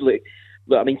 I mean, look.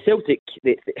 I mean, Celtic.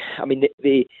 They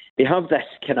have this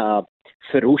kind of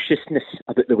ferociousness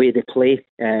about the way they play,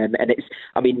 and it's.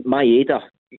 I mean, Maeda.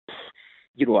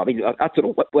 You know, I mean, I don't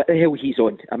know what the hell he's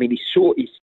on. I mean, he's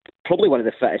probably one of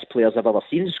the fittest players I've ever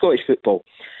seen in Scottish football.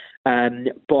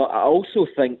 But I also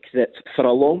think that for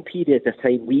a long period of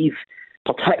time, we've,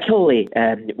 particularly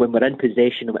when we're in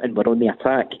possession and we're on the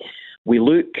attack, we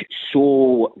look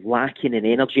so lacking in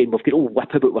energy, and we've got no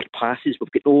whip about our passes,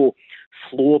 we've got no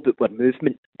flow about our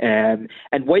movement. And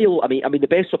while I mean, the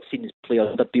best I've seen play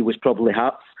under Beale was probably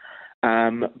Hearts,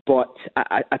 but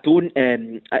I don't.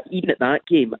 Even at that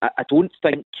game, I don't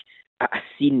think I've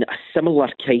seen a similar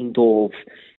kind of.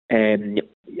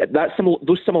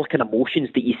 Those similar kind of emotions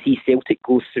that you see Celtic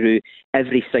go through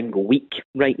every single week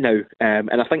right now, and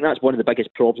I think that's one of the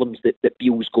biggest problems that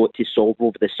Beale's got to solve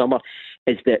over the summer,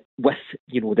 is that with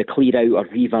the clear out or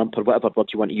revamp or whatever word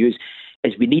you want to use,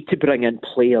 is we need to bring in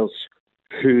players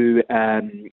who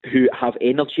have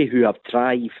energy, who have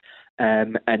drive,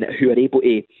 and who are able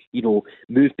to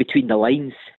move between the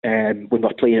lines when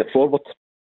we're playing it forward.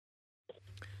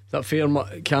 Is that fair,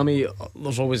 Cammy?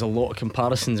 There's always a lot of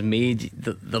comparisons made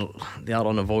that they are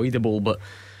unavoidable, but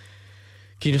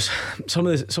can you just some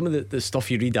of the stuff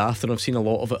you read after, and I've seen a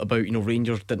lot of it about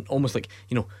Rangers didn't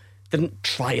didn't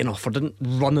try enough, or didn't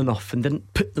run enough, and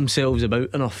didn't put themselves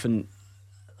about enough, and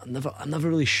I'm never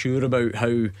really sure about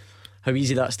how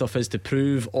easy that stuff is to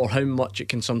prove, or how much it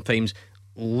can sometimes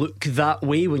look that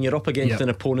way when you're up against an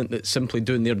opponent that's simply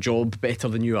doing their job better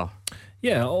than you are.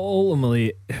 Yeah,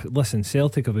 ultimately, listen,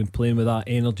 Celtic have been playing with that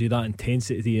energy, that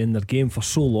intensity in their game for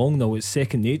so long now. It's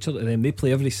second nature to them. They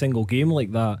play every single game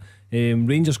like that.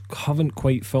 Rangers haven't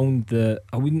quite found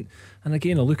and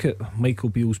again, I look at Michael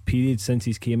Beale's period since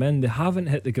he's came in, they haven't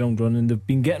hit the ground running. They've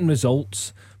been getting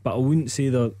results, but I wouldn't say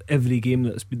that every game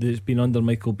that's been under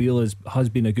Michael Beale has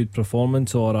been a good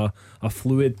performance, or a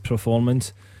fluid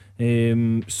performance.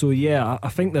 So yeah, I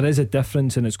think there is a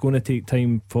difference, and it's going to take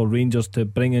time for Rangers to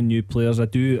bring in new players. I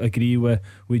do agree with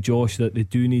Josh that they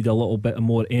do need a little bit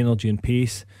more energy and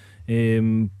pace,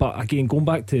 but again, going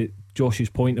back to Josh's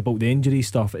point about the injury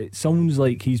stuff, it sounds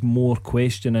like he's more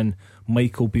questioning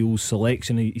Michael Beale's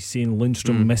selection. He's saying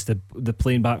Lundstram missed the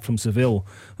plane back from Seville.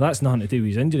 That's nothing to do with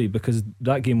his injury, because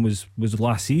that game was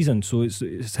last season. So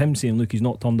it's him saying, look, he's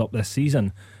not turned up this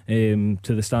season to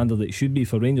the standard that it should be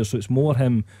for Rangers. So it's more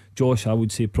him, Josh, I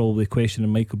would say, probably questioning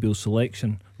Michael Beale's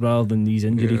selection rather than these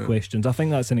injury questions. I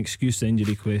think that's an excuse, the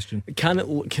injury question.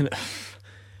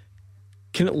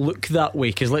 Can it look that way?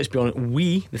 Because let's be honest,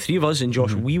 we, the three of us and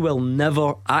Josh, we will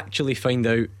never actually find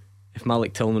out if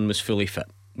Malik Tillman was fully fit.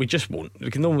 We just won't.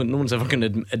 No one's ever going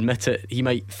to admit it. He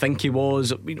might think he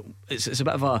was. It's a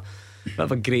bit of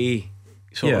a grey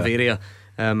sort of area.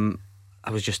 I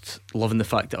was just loving the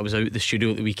fact that I was out at the studio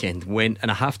at the weekend. And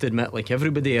I have to admit, like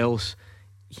everybody else,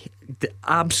 he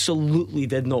absolutely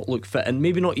did not look fit. And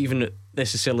maybe not even at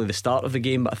necessarily the start of the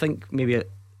game, but I think maybe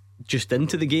just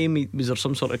into the game, was there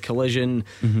some sort of collision,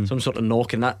 some sort of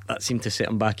knock, and that seemed to set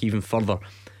him back even further.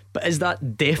 But is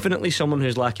that definitely someone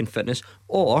who's lacking fitness,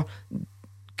 or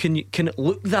can it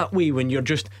look that way when you're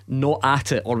just not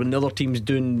at it, or when the other team's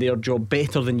doing their job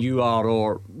better than you are,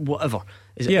 or whatever?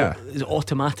 Is it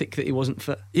automatic that he wasn't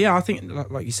fit? Yeah, I think,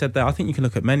 like you said there, I think you can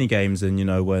look at many games,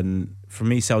 and when, for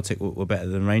me, Celtic were better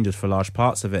than Rangers for large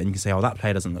parts of it, and you can say, oh, that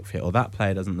player doesn't look fit, or that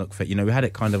player doesn't look fit. We had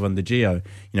it kind of under Gio,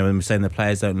 when we're saying the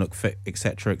players don't look fit,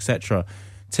 etc., etc.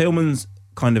 Tillman's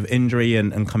kind of injury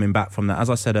and coming back from that, as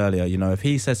I said earlier, if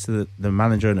he says to the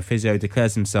manager and the physio,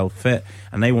 declares himself fit,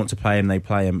 and they want to play him, they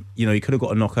play him. He could have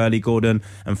got a knock early, Gordon,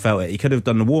 and felt it. He could have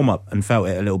done the warm-up and felt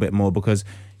it a little bit more, because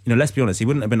let's be honest, he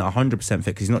wouldn't have been 100% fit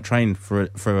because he's not trained for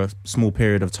a small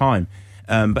period of time.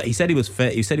 But he said he was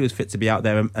fit. He said he was fit to be out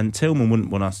there, and Tillman wouldn't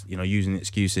want us, using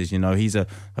excuses. He's a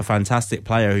fantastic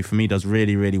player who, for me, does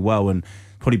really, really well. And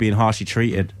probably being harshly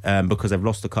treated because they've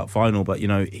lost the cup final. But, you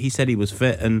know, he said he was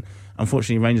fit, and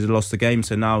unfortunately Rangers had lost the game.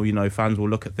 So now, you know, fans will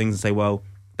look at things and say, well,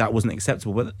 that wasn't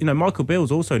acceptable. But, you know, Michael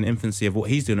Beale's also in infancy of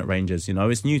what he's doing at Rangers. You know,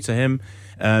 it's new to him.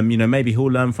 You know, maybe he'll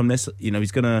learn from this. You know,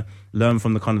 he's going to learn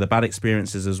from the kind of the bad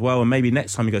experiences as well. And maybe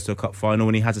next time he goes to a cup final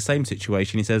and he has the same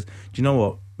situation, he says, do you know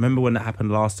what? Remember when that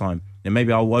happened last time? And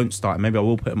maybe I won't start. Maybe I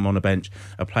will put him on a bench,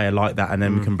 a player like that, and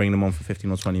then we can bring them on for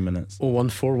 15 or 20 minutes.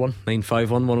 0141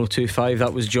 951 1025.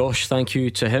 That was Josh. Thank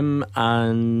you to him.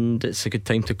 And it's a good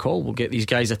time to call. We'll get these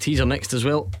guys a teaser next as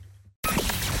well.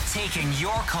 Taking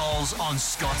your calls on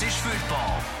Scottish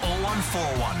football.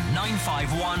 0141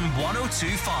 951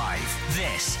 1025.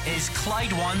 This is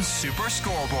Clyde One Super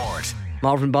Scoreboard.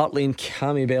 Marvin Bartley and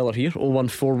Cammy Bell are here.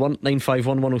 0141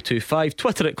 951 1025.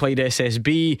 Twitter at Clyde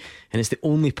SSB. And it's the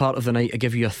only part of the night I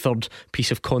give you a third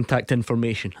piece of contact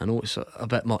information. I know it's a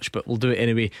bit much, but we'll do it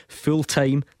anyway.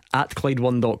 Fulltime at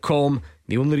Clyde1.com.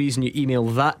 The only reason you email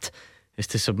that is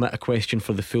to submit a question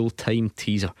for the full-time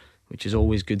teaser, which is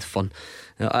always good fun.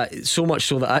 So much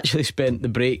so that I actually spent the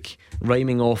break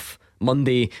rhyming off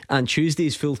Monday and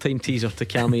Tuesday's full-time teaser to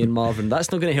Cammy and Marvin.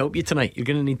 That's not going to help you tonight. You're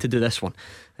going to need to do this one.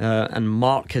 And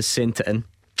Mark has sent it in.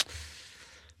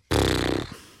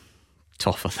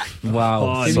 Tough, I think.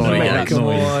 Wow. Sorry, guys. Come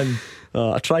on.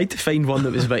 I tried to find one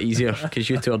that was a bit easier because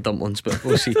you two are dumplings, but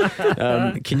we'll see.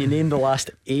 Can you name the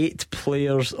last 8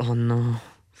 players? Oh no.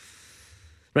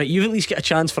 Right, you at least get a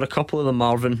chance for a couple of them,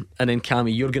 Marvin, and then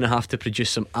Cammy, you're going to have to produce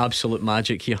some absolute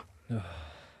magic here.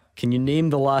 Can you name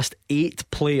the last 8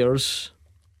 players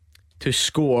to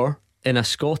score in a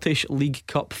Scottish League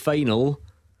Cup final,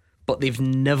 but they've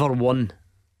never won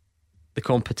the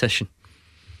competition?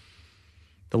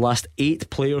 The last 8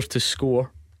 players to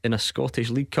score in a Scottish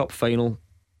League Cup final,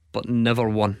 but never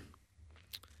won.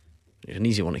 It's an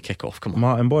easy one to kick off. Come on.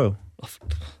 Martin Boyle.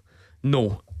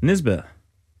 No. Nisbet.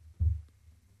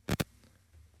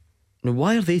 Now,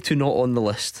 why are they two not on the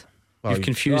list? Well, you've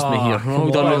confused me here.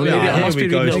 Hold on, on. maybe I must be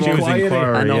reading it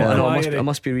wrong. I know, I I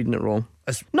must be reading it wrong.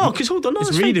 No, because hold on, no,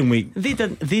 it's that's reading fine. week.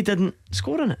 They didn't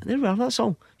score in it. There we are. That's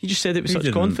all. You just said it with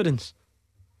such confidence.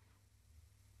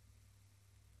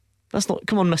 That's not.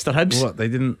 Come on, Mr. Hibbs. What, they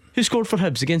didn't? Who scored for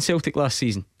Hibs against Celtic last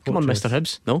season? Come on, Mr.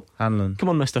 Hibbs. No. Hanlon. Come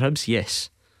on, Mr. Hibbs.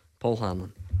 Yes. Paul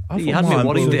Hanlon. You had me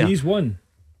worried there. He's won.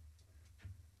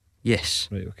 Yes.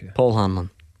 Right. Okay. Paul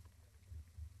Hanlon.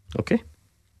 Okay.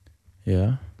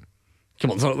 Yeah.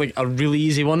 Come on, it's not like a really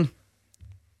easy one.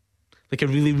 Like a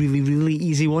really, really, really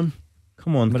easy one.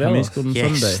 Come on, Cammy scored on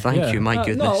yes, Sunday. Thank you, my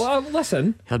goodness. No,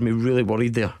 listen. Had me really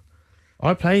worried there.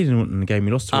 I played in the game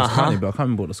we lost to West Ham, but I can't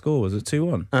remember what the score was. It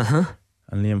 2-1.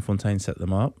 And Liam Fontaine set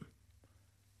them up.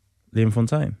 Liam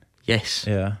Fontaine? Yes.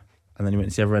 Yeah. And then he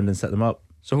went to the other end and set them up.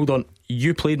 So hold on,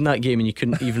 you played in that game and you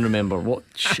couldn't even remember.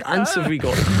 What chance have we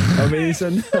got?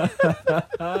 Amazing.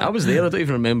 I was there. I don't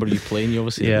even remember you playing. You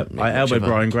obviously. Yeah, I elbowed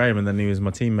Brian Graham and then he was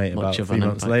my teammate about 3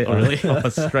 months later. Oh, really? I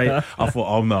was straight. I thought,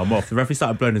 oh no, I'm off. The referee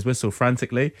started blowing his whistle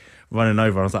frantically, running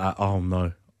over. I was like, oh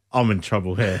no, I'm in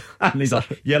trouble here. And he's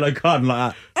like, yellow card, and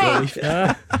like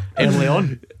that. Early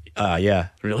on. Yeah,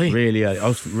 really. I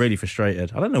was really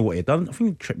frustrated. I don't know what he'd done. I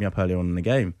think he tripped me up earlier on in the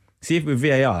game. See if with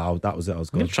VAR, that was it. I was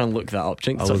I'm gone. going to try and look that up. Do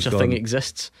you think such a thing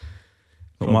exists?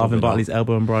 Marvin Bartley's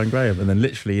elbow and Brian Graham, and then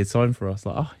literally he'd signed for us.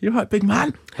 Like, oh, you're right, big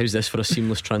man. How's this for a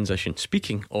seamless transition?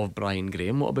 Speaking of Brian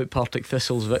Graham, what about Partick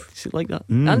Thistle's victory? Like that?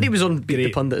 And he was on Beat the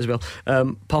Pundit as well.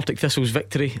 Partick Thistle's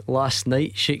victory last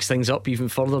night shakes things up even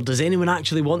further. Does anyone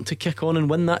actually want to kick on and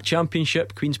win that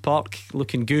championship? Queen's Park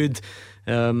looking good.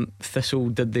 Thistle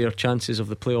did their chances of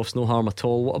the playoffs no harm at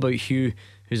all. What about Hugh,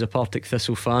 who's a Partick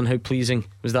Thistle fan? How pleasing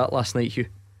was that last night, Hugh?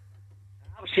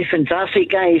 Absolutely fantastic,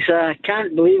 guys. I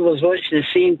can't believe I was watching the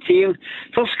same team.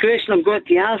 First question I've got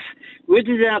to ask, where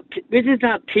did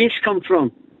that pace come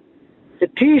from? The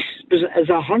pace is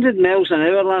 100 miles an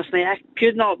hour last night. I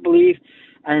could not believe,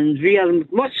 and we are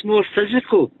much more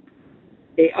physical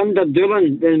under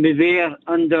Doolan than we were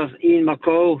under Ian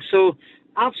McCall. So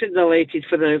absolutely delighted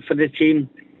for the team.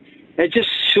 It just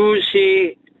shows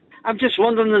I'm just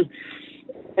wondering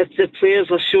if the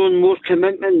players are showing more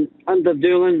commitment under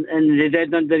Doolan than they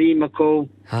did under Ian McCall.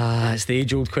 It's the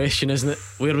age-old question, isn't it?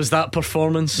 Where was that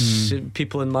performance?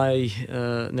 People in my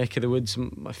neck of the woods,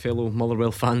 my fellow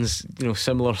Motherwell fans,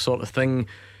 similar sort of thing.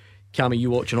 Cammy,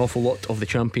 you watch an awful lot of the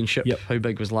championship. Yep. How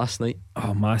big was last night?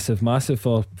 Oh, massive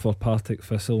for Partick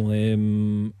Thistle.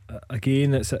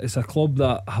 Again, it's a club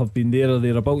that have been there or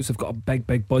thereabouts. They've got a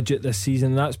big budget this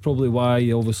season. That's probably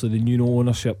why obviously the new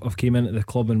ownership have came into the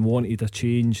club and wanted a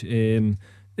change. They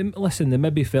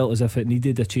maybe felt as if it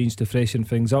needed a change to freshen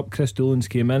things up. Chris Doolan's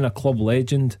came in, a club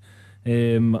legend.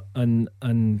 and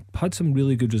had some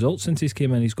really good results since he's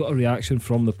came in. He's got a reaction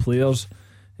from the players.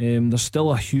 There's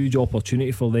still a huge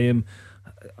opportunity for them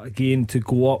again to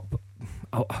go up.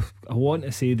 I want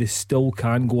to say they still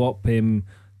can go up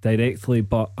directly,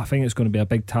 but I think it's going to be a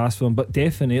big task for them. But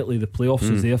definitely the playoffs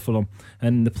is there for them,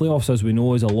 and the playoffs, as we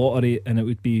know, is a lottery, and it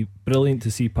would be brilliant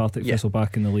to see Partick Thistle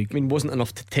back in the league. I mean, wasn't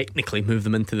enough to technically move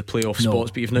them into the playoff spots,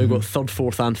 but you've now got 3rd,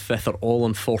 4th and 5th are all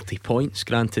on 40 points.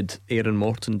 Granted, Ayr and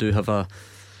Morton do have a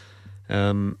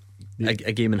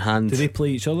game in hand. Do they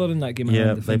play each other in that game in hand?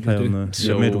 hand? They play on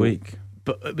the midweek.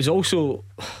 But it was also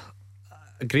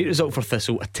a great result for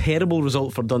Thistle, a terrible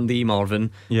result for Dundee, Marvin,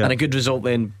 and a good result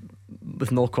then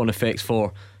with knock-on effects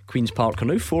for Queen's Park. Are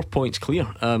now 4 points clear,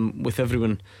 with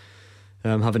everyone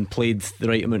having played the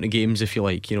right amount of games, if you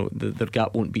like. You know, their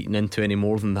gap won't be eaten into any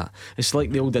more than that. It's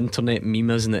like the old internet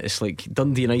meme, isn't it? It's like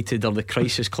Dundee United are the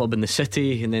crisis club in the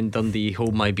city, and then Dundee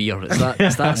hold my beer.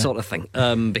 It's that sort of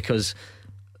thing, because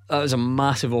that was a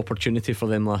massive opportunity for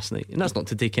them last night, and that's not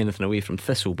to take anything away from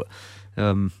Thistle, but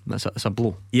it's a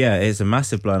blow. Yeah, it's a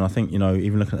massive blow, and I think, you know,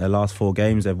 even looking at their last 4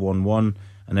 games, they've won 1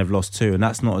 and they've lost 2, and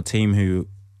that's not a team who,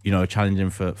 you know, are challenging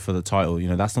for the title. You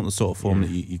know, that's not the sort of form that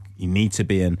you need to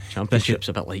be in. Championship's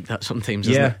a bit like that sometimes,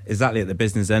 isn't it? Yeah, exactly, at the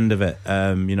business end of it.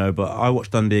 You know, but I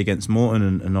watched Dundee against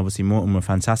Morton, and obviously Morton were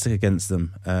fantastic against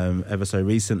them ever so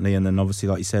recently, and then obviously,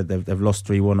 like you said, they've lost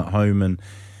 3-1 at home, and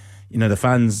you know, the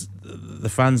fans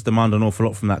demand an awful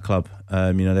lot from that club.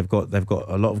 You know, they've got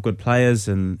a lot of good players,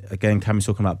 and again, Cammy's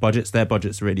talking about budgets. Their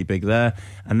budget's really big there,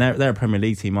 and they're a Premier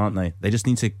League team, aren't they? They just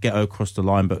need to get across the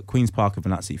line. But Queen's Park have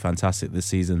been absolutely fantastic this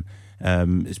season.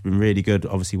 It's been really good,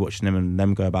 obviously, watching them and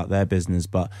them go about their business.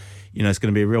 But you know, it's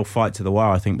going to be a real fight to the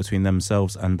wire, I think, between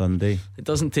themselves and Dundee. It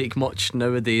doesn't take much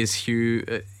nowadays, Hugh.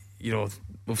 You know,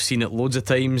 we've seen it loads of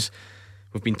times.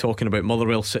 We've been talking about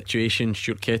Motherwell's situation,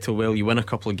 Stuart Kettlewell. You win a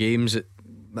couple of games.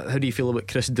 How do you feel about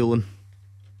Chris Doolan?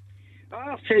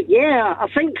 I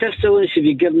think Chris Doolan should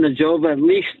be given the job at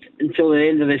least until the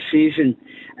end of the season.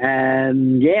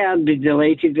 I'd be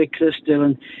delighted with Chris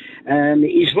Doolan.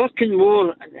 He's working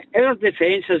more. Our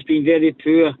defence has been very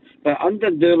poor, but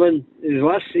under Doolan, the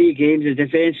last 3 games, the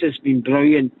defence has been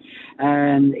brilliant.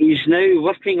 He's now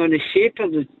working on the shape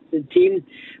of the team,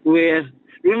 where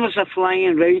rumours are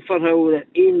flying around for how that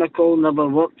Ian McCall never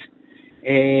worked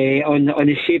on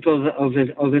the shape of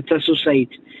the Thistle side.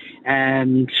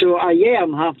 I'm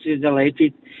happy,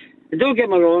 delighted. And don't get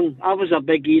me wrong, I was a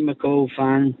big Ian McCall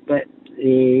fan, but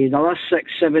the last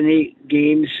 6, 7, 8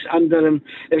 games under him,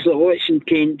 it's like watching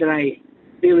paint dry.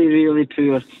 Really, really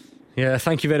poor. Yeah,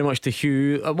 thank you very much to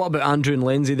Hugh. What about Andrew and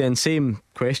Lindsay then? Same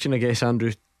question, I guess,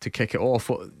 Andrew, to kick it off.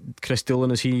 Chris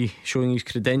Doolan, is he showing his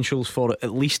credentials for it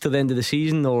at least to the end of the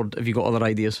season, or have you got other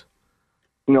ideas?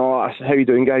 No, how you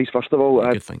doing, guys? First of all,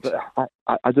 good, thanks.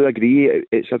 I do agree.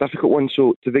 It's a difficult one.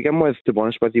 So to begin with, to be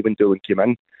honest with you, when Doolan came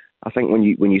in, I think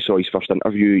when you saw his first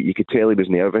interview, you could tell he was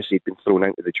nervous. He'd been thrown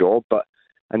into the job, but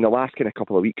in the last kind of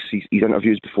couple of weeks, his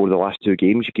interviews before the last 2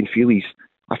 games, you can feel he's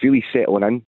settling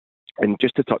in. And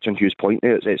just to touch on Hugh's point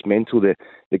there, it's mental. The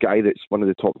guy that's one of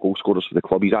the top goal scorers for the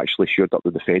club, he's actually shored up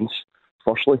the defence,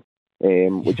 firstly,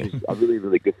 which is a really,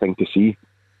 really good thing to see.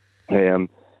 And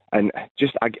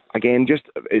just again,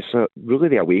 it's really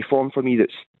the away form for me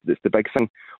that's the big thing.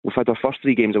 We've had our first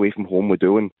 3 games away from home with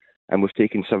Doolan, and we've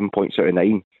taken 7 points out of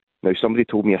 9. Now, somebody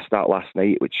told me a stat last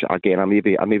night, which again I may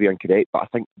be incorrect, but I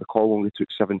think the Call only took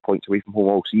 7 points away from home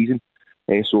all season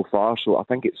so far. So I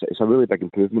think it's a really big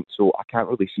improvement. So I can't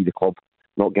really see the club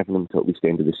not giving them till at least the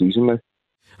end of the season now.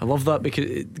 I love that, because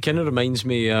it kind of reminds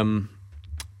me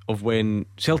of when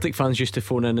Celtic fans used to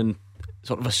phone in and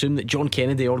sort of assume that John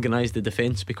Kennedy organised the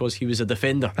defence because he was a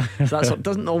defender. So that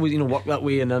doesn't always work that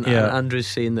way. And Andrew's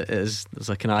saying that there's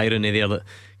like an irony there that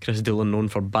Chris Doolan, known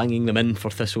for banging them in for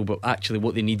Thistle, but actually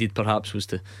what they needed perhaps was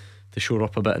to shore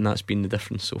up a bit, and that's been the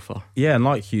difference so far. Yeah, and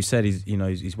like you said,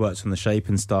 he's worked on the shape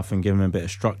and stuff and given them a bit of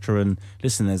structure. And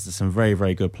listen, there's some very,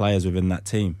 very good players within that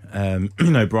team.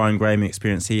 Brian Graham, the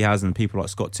experience he has, and people like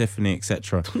Scott Tiffany,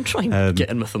 etc. I'm trying to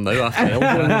get in with them now after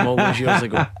elbowing them all those years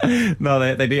ago.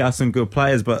 No, they do have some good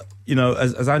players, but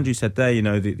as Andrew said there,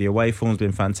 the away form's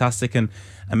been fantastic, and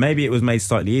maybe it was made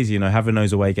slightly easier, having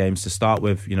those away games to start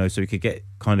with, so he could get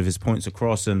kind of his points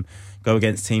across and go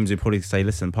against teams who probably say,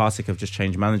 listen, Partick have just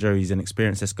changed manager, he's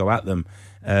inexperienced, let's go at them.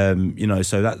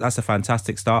 So that's a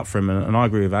fantastic start for him, and I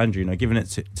agree with Andrew. Giving it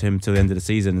to him till the end of the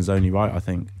season is only right, I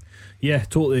think. Yeah,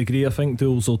 totally agree. I think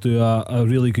Dools will do a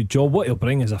really good job. What he'll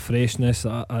bring is a freshness,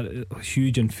 a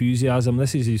huge enthusiasm.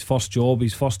 This is his first job,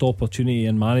 his first opportunity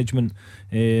in management.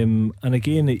 And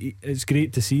again, it's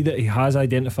great to see that he has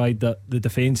identified that the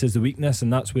defence is the weakness,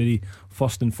 and that's where he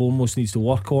first and foremost needs to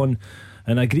work on.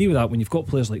 And I agree with that. When you've got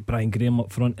players like Brian Graham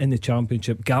up front in the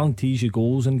Championship, guarantees you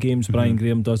goals in games. Brian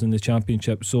Graham does in the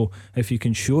Championship. So if you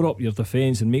can shore up your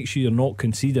defence and make sure you're not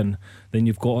conceding, then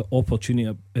you've got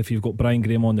opportunity. If you've got Brian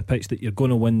Graham on the pitch, that you're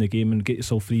going to win the game and get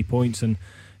yourself 3 points. And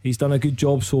he's done a good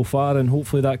job so far, and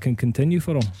hopefully that can continue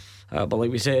for him. But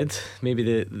like we said,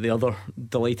 maybe the other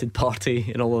delighted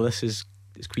party in all of this is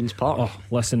Queen's Park. Oh,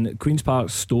 listen, Queen's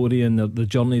Park's story and the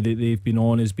journey that they've been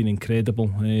on has been incredible.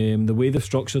 The way they've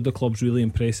structured the club's really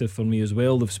impressive for me as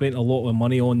well. They've spent a lot of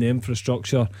money on the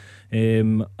infrastructure,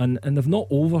 and they've not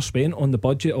overspent on the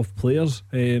budget of players.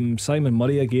 Simon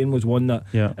Murray again was one that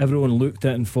everyone looked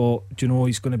at and thought, do you know,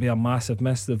 he's going to be a massive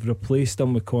miss. They've replaced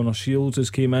him with Connor Shields as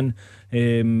came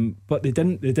in, but they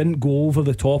didn't go over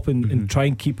the top and try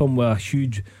and keep him with a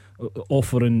huge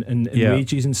offer and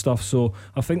wages and stuff. So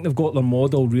I think they've got their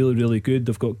model really, really good.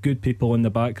 They've got good people in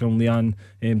the background. Leanne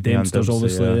Dempster's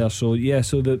obviously there.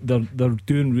 So they're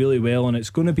doing really well, and it's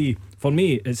going to be, for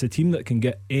me, it's a team that can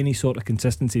get any sort of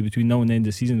consistency between now and the end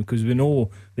of the season, because we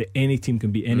know that any team can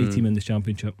beat any team in the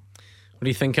Championship. What do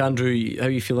you think, Andrew? How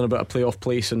are you feeling about a playoff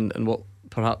place and what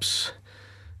perhaps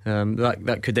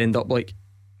that could end up like?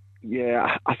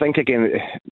 Yeah, I think again,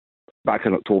 back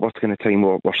in October kind of time,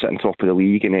 we're sitting top of the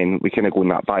league, and then we kind of go on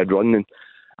that bad run. And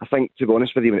I think, to be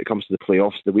honest with you, when it comes to the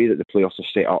playoffs, the way that the playoffs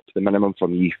are set up, the minimum for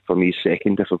me is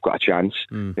second if we've got a chance.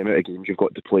 The amount of games you've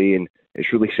got to play, and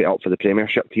it's really set up for the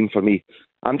Premiership team for me.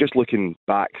 I'm just looking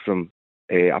back from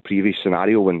a previous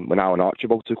scenario when Alan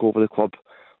Archibald took over the club.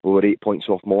 We were 8 points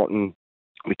off Morton.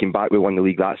 We came back, we won the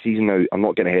league that season. Now, I'm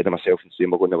not getting ahead of myself and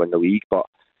saying we're going to win the league, but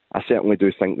I certainly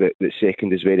do think that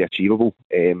second is very achievable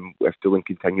if Doolan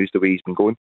continues the way he's been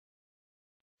going.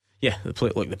 Yeah, the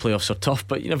playoffs are tough,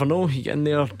 but you never know. You get in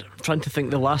there. I'm trying to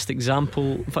think the last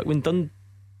example. In fact, when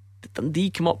Dundee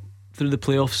come up through the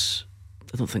playoffs,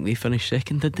 I don't think they finished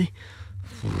second, did they?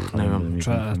 Now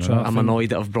I'm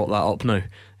annoyed that I've brought that up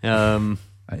now.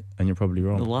 And you're probably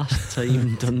wrong. The last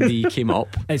time Dundee came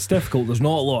up, it's difficult. There's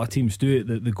not a lot of teams do it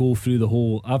that they go through the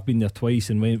whole. I've been there twice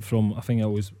and went from, I think I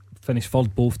was finished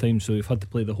third both times, so we've had to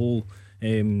play the whole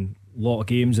lot of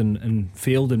games and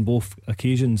failed in both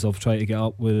occasions of trying to get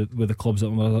up with the clubs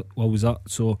that I was at.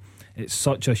 So it's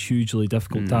such a hugely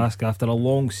difficult task after a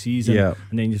long season, and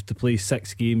then you have to play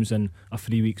 6 games in a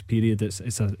 3 weeks period. It's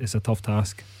a tough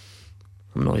task.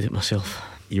 I'm annoyed at myself.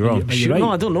 You're wrong. Are you right? No,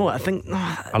 I don't know. I think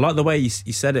I like the way you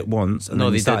said it once, and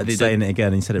then you started saying it again,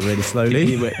 and you said it really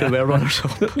slowly. They were runners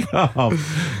up.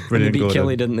 Brilliant. They beat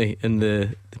Kelly, didn't they, in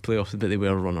the playoffs? But they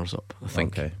were runners up, I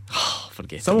think. Okay.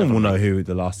 Forget. Someone will know who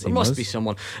the last team was. There must be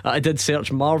someone. I did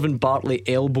search Marvin Bartley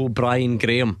elbow Brian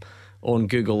Graham on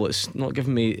Google. It's not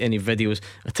giving me any videos.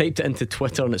 I typed it into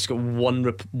Twitter and it's got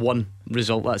one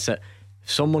result. That's it.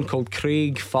 Someone called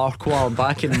Craig Farquhar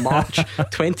back in March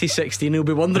 2016. He'll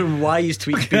be wondering why his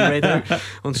tweet's been read out.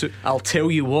 So I'll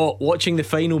tell you what, watching the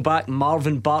final back,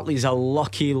 Marvin Bartley's a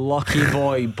lucky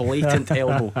boy. Blatant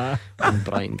elbow on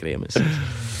Brian Graham, it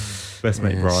says. Best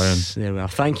mate Brian. There we are.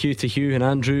 Thank you to Hugh and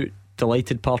Andrew.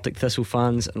 Delighted Partick Thistle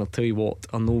fans. And I'll tell you what,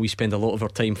 I know we spend a lot of our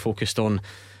time focused on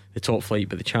the top flight,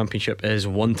 but the Championship is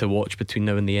one to watch between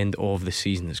now and the end of the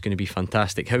season. It's going to be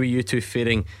fantastic. How are you two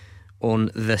faring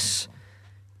on this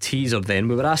teaser then?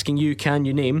 We were asking you, can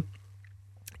you name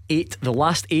the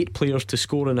last 8 players to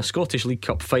score in a Scottish League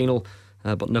Cup final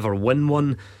but never win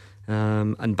one?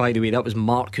 And by the way, that was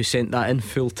Mark who sent that in,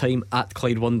 fulltime at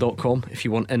Clyde1.com if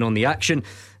you want in on the action.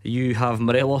 You have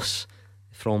Morelos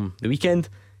from the weekend,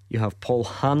 you have Paul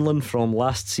Hanlon from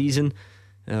last season.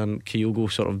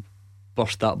 Kyogo sort of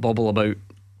burst that bubble about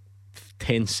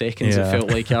 10 seconds it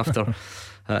felt like after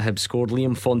Hibs scored.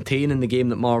 Liam Fontaine in the game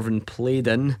that Marvin played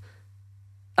in.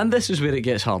 And this is where it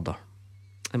gets harder,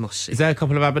 I must say. Is there a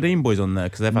couple of Aberdeen boys on there?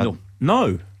 Because they've had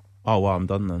no. Oh well, I'm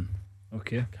done then.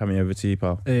 Okay, coming over to you,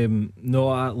 pal.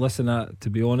 No, listen. To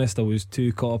be honest, I was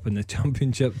too caught up in the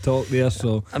Championship talk there.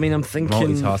 So I mean, I'm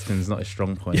thinking multitasking is not a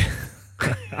strong point.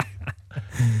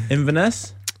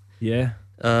 Inverness? Yeah.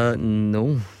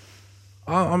 No.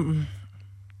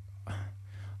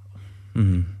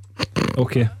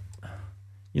 Okay.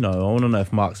 You know, I want to know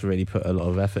if Mark's really put a lot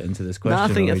of effort into this question.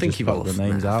 I think he will. The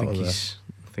names out of it.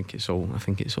 I think it's all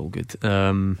good.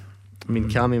 I mean,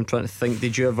 Cammy, I'm trying to think.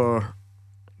 Did you ever? I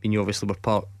mean, you obviously were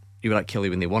you were at Killie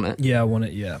when they won it. Yeah, I won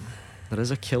it. Yeah. There is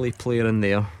a Killie player in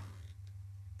there.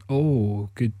 Oh,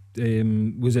 good.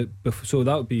 Was it so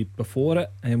that would be before it,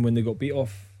 and when they got beat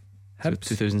off So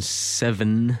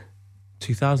 2007.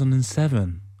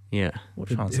 2007. Yeah. What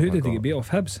chance Who have I did he got? get beat off?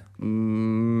 Hibs?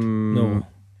 No.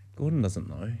 Gordon doesn't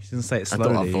know. He doesn't say it I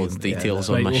slowly. don't have all the details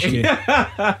on Right, my sheet.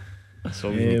 That's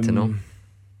all you need to know. Um,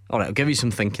 Alright, I'll give you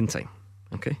some thinking time.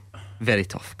 Okay? Very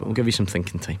tough, but we'll give you some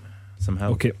thinking time. Some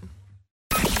help. Okay.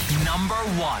 Number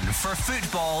 1 for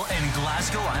football in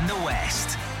Glasgow and the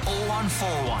West.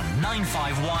 0141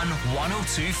 951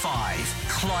 1025.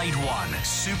 Clyde One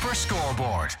Super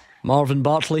Scoreboard. Marvin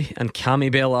Bartley and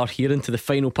Cammy Bell are here into the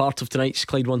final part of tonight's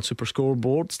Clyde One Super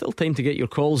Scoreboard. Still time to get your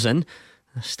calls in.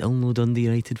 There's still no Dundee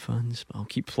United fans, but I'll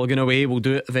keep plugging away. We'll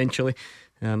do it eventually.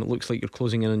 It looks like you're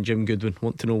closing in on Jim Goodwin.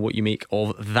 Want to know what you make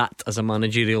of that as a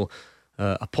managerial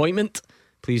appointment?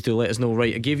 Please do let us know.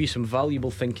 Right, I gave you some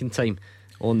valuable thinking time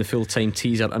on the full-time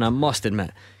teaser, and I must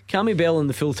admit, Cammy Bell and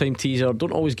the full-time teaser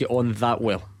don't always get on that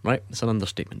well, right? It's an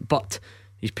understatement, but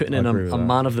he's putting in a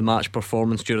man of the match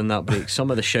performance during that break.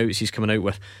 Some of the shouts he's coming out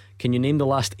with. Can you name the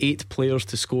last 8 players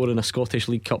to score in a Scottish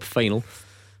League Cup final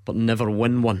but never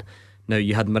win one? Now,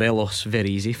 you had Morelos, very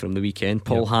easy from the weekend.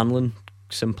 Paul Hanlon,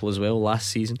 simple as well, last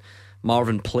season.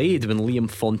 Marvin played when Liam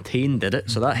Fontaine did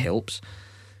it, so that helps.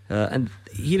 And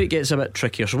here it gets a bit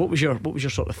trickier. So what was your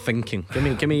sort of thinking?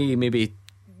 Give me maybe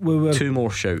 2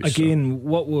 more shouts. Again,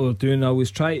 what we were doing, I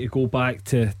was trying to go back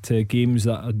to games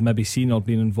that I'd maybe seen or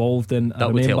been involved in.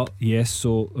 That would help. Yes,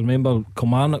 so I remember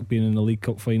Kilmarnock being in the League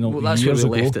Cup final. Well, that's years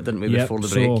where we ago. left it, didn't we, Yep, before the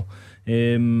break?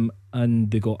 So,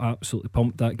 and they got absolutely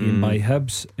pumped that game by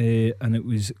Hibs, and it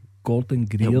was Gordon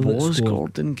Greer. It was that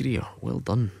scored. Gordon Greer. Well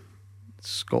done.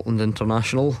 Scotland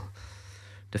international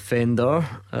defender.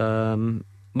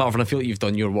 Marvin, I feel like you've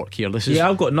done your work here. Yeah,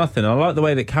 I've got nothing. I like the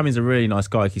way that Cammy's a really nice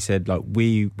guy. Like he said, like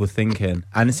we were thinking,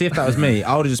 and see if that was me,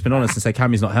 I would have just been honest and say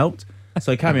Cammy's not helped.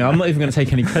 So Cammy, I'm not even going to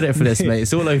take any credit for this, mate.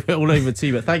 It's all over to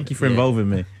you. But thank you for involving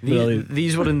me.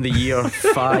 These were in the year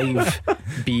 5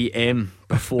 BM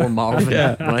before Marvin,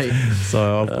 right?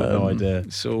 So I've got no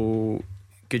idea. So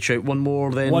good shout. One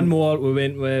more then. One more we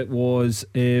went with was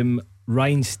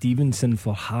Ryan Stevenson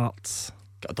for Hearts.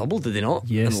 Got a double, did they not?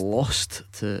 Yes. And lost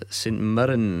to St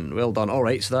Mirren. Well done.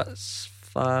 Alright, so that's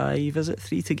 5, is it?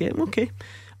 3 to get? Okay.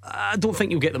 I don't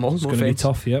think you'll get them all. It's going to be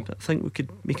tough, yep. I think we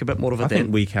could make a bit more of a I dent.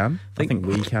 think we can. I think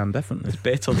we can, definitely. It's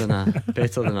better than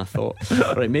I thought.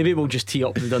 Right, maybe we'll just tee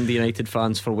up the Dundee United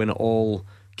fans for when it all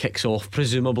kicks off,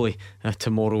 presumably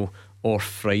tomorrow or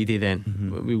Friday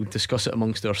then. We'll discuss it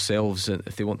amongst ourselves.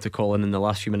 If they want to call in the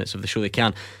last few minutes of the show, they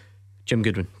can. Jim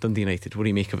Goodwin, Dundee United, what do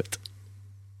you make of it?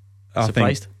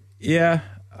 Surprised? I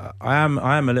am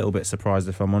a little bit surprised,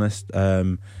 if I'm honest.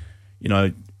 You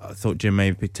know, I thought Jim may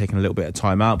be taking a little bit of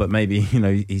time out, but maybe, you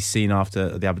know, he's seen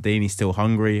after the Aberdeen, he's still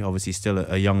hungry. Obviously, he's still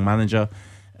a young manager.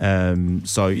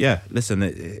 So yeah, listen,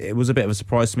 it was a bit of a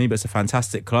surprise to me, but it's a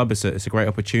fantastic club. It's a great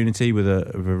opportunity with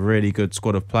a really good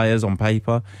squad of players on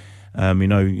paper. You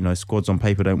know, squads on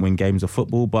paper don't win games of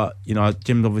football, but you know,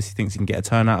 Jim obviously thinks he can get a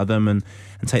turn out of them and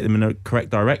take them in a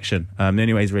correct direction. The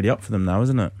only way is really up for them now,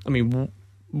 isn't it? I mean,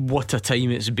 what a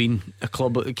time it's been. A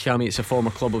club, Cammy, it's a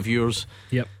former club of yours.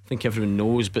 Yep. I think everyone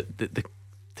knows, but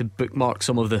to bookmark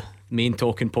some of the main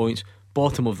talking points,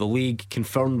 bottom of the league,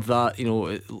 confirmed that, you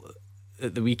know,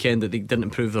 at the weekend that they didn't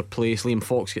improve their place. Liam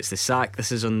Fox gets the sack.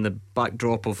 This is on the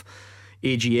backdrop of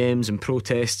AGMs and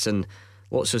protests and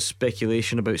lots of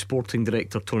speculation about sporting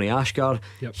director Tony Ashgar.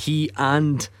 Yep. He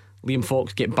and Liam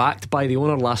Fox get backed by the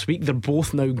owner last week. They're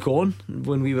both now gone.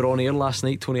 When we were on air last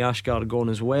night, Tony Ashgar gone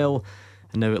as well,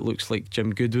 and now it looks like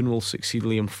Jim Goodwin will succeed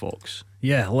Liam Fox.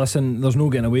 Yeah, listen, there's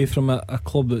no getting away from it. A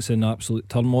club that's in absolute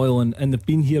turmoil, and they've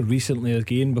been here recently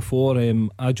again before.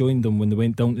 I joined them when they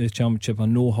went down to the Championship. I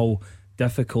know how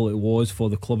difficult it was for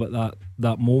the club at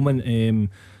that moment. A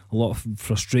lot of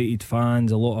frustrated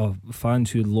fans, a lot of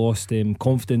fans who had lost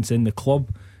confidence in the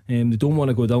club. They don't want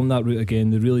to go down that route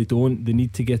again. They really don't. They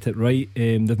need to get it right.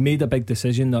 They've made a big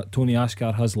decision that Tony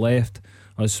Ashgar has left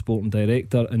as sporting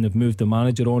director, and they've moved the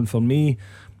manager on. For me,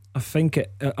 I think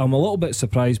I'm a little bit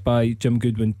surprised by Jim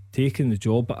Goodwin taking the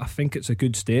job, but I think it's a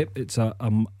good step. It's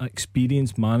an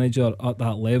experienced manager at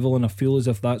that level, and I feel as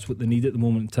if that's what they need at the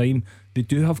moment in time. They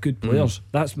do have good players.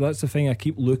 That's the thing. I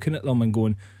keep looking at them and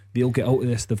going, they'll get out of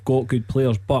this. They've got good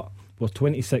players, but we're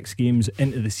 26 games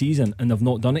into the season and they've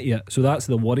not done it yet. So that's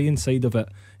the worrying side of it.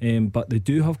 But they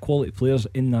do have quality players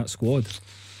in that squad.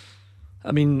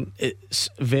 I mean, it's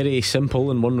very simple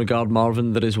in one regard,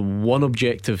 Marvin. There is one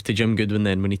objective to Jim Goodwin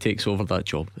then when he takes over that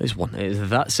job. There's one. It is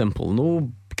that simple.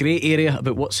 No grey area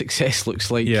about what success looks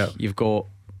like. Yeah. You've got,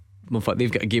 in fact,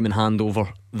 they've got a game in hand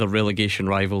over the relegation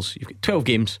rivals. You've got 12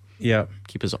 games. Yeah.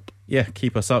 Keep us up. Yeah,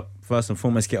 keep us up first and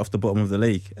foremost get off the bottom of the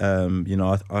league. You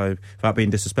know, I without being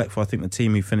disrespectful, I think the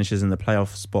team who finishes in the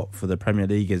playoff spot for the Premier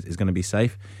League is going to be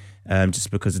safe. Just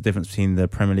because the difference between the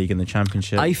Premier League and the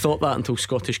Championship. I thought that until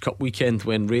Scottish Cup weekend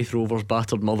when Wraith Rovers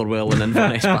battered Motherwell and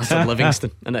Inverness battered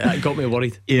Livingston, and it got me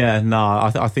worried. Yeah, no,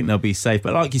 I think they'll be safe.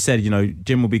 But like you said, you know,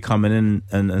 Jim will be coming in,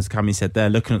 and as Cammy said, they're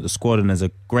looking at the squad, and there's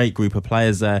a great group of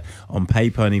players there on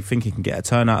paper, and he think he can get a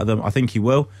turn out of them. I think he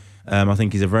will. I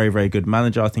think he's a very, very good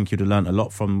manager. I think he'd have learnt a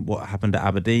lot from what happened at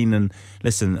Aberdeen. And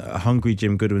listen, a hungry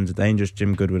Jim Goodwin's a dangerous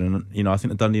Jim Goodwin, and you know, I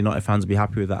think the Dundee United fans will be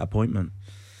happy with that appointment.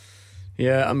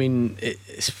 Yeah, I mean, it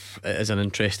is an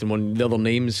interesting one. The other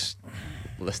names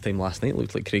this time last night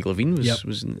looked like Craig Levein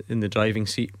was in the driving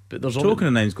seat. But there's talking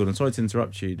of names, Gordon, sorry to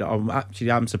interrupt you.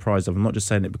 I'm surprised. I'm not just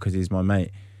saying it because he's my mate.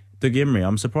 Doug Imrie,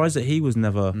 I'm surprised that he was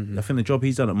never. I think the job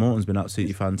he's done at Morton's been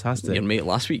absolutely fantastic. Your mate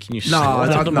last week, can you?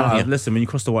 No. Listen, when you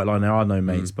cross the white line, there are no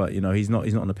mates. But you know, he's not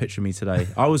on the pitch with me today.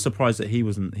 I was surprised that he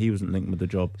wasn't linked with the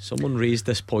job. Someone raised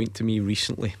this point to me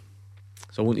recently.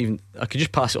 So I could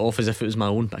just pass it off as if it was my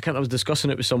own. But I was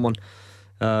discussing it with someone.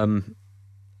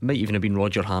 Might even have been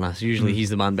Roger Hanna. So usually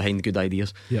he's the man behind the good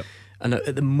ideas. Yep. And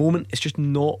at the moment, it's just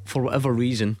not, for whatever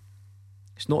reason,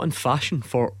 it's not in fashion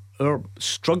for our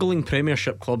struggling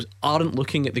Premiership clubs aren't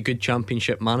looking at the good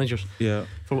Championship managers. Yeah.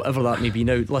 For whatever that may be.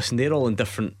 Now, listen, they're all in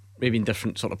different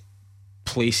sort of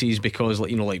places because,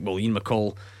 like Ian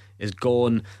McCall is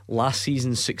gone. Last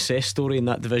season's success story in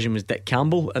that division was Dick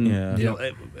Campbell, and you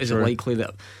know, is it likely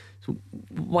that? So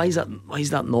why is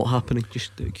that not happening?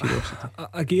 Just out of curiosity.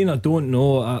 Again, I don't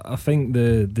know. I think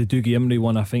the Dougie Imrie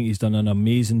one, I think he's done an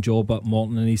amazing job at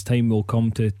Morton, and his time will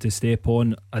come to step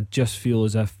on. I just feel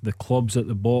as if the clubs at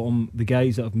the bottom, the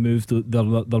guys that have moved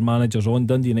their managers on,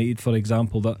 Dundee United for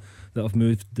example, that have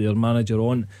moved their manager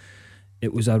on,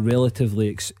 it was a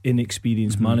relatively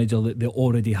inexperienced manager that they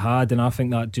already had, and I think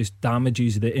that just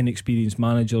damages the inexperienced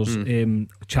managers'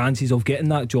 chances of getting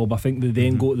that job. I think they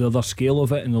then go to the other scale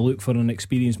of it and they look for an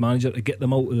experienced manager to get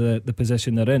them out of the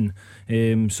position they're in.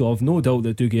 So I've no doubt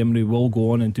that Dougie Imrie will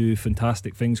go on and do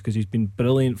fantastic things because he's been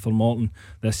brilliant for Morton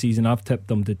this season. I've tipped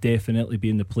them to definitely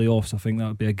be in the playoffs. I think that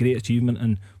would be a great achievement,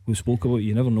 and we spoke about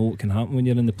you never know what can happen when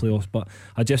you're in the playoffs, but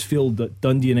I just feel that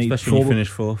Dundee United, especially when you finish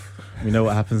fourth, we know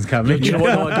what happens, Cameron. Do you know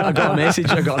what? No, I got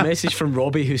a message from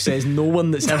Robbie who says no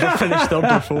one that's ever finished third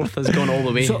or fourth has gone all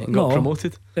the way and got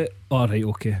promoted. Alright,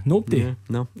 okay. Nobody.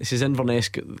 No, this is Inverness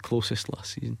got the closest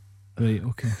last season. Right,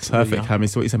 okay. Perfect, Cammy.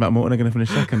 So what you said about Morton are going to finish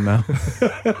second now?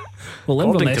 Well,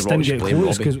 Inverness didn't get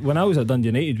close because when I was at Dundee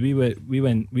United,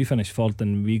 we finished third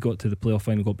and we got to the playoff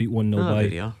final, got beat 1-0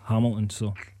 by Hamilton.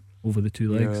 So over the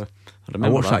two legs. I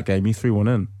watched that game. You threw one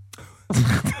in.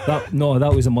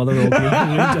 that was a Motherwell game.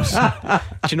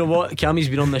 Do you know what? Cammy's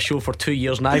been on this show for 2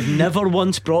 years and I've never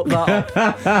once brought that up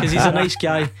because he's a nice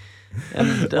guy.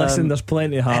 And listen, there's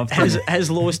plenty to have.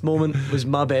 His lowest moment was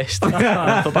my best.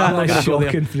 That's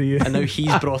shocking for you. And now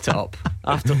he's brought it up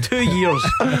after 2 years.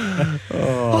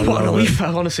 What a relief! I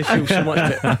honestly feel so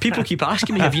much. But people keep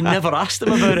asking me, "Have you never asked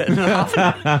them about it?" And I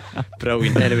haven't.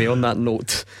 Brilliant. Anyway, on that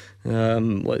note,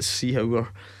 let's see how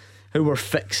we're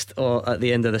fixed at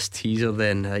the end of this teaser.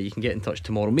 Then you can get in touch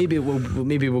tomorrow. Maybe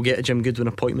we'll get a Jim Goodwin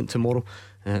appointment tomorrow.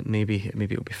 Maybe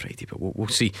it'll be Friday, but we'll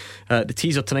see. The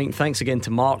teaser tonight. Thanks again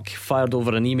to Mark. Fired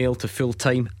over an email to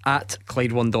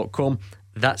fulltime@clyde1.com.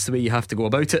 That's the way you have to go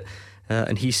about it.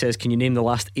 And he says, can you name the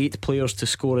last 8 players to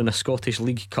score in a Scottish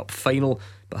League Cup final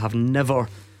but have never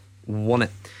won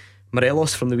it?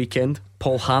 Morelos from the weekend,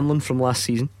 Paul Hanlon from last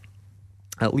season,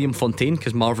 Liam Fontaine,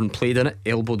 because Marvin played in it,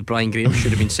 elbowed Brian Graham,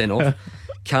 should have been sent off.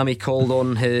 Cammy called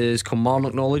on his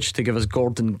Kilmarnock knowledge to give us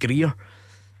Gordon Greer,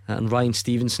 and Ryan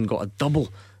Stevenson got a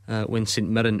double when St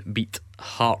Mirren beat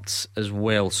Hearts as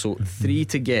well. So 3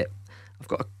 to get.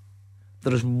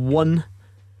 There is one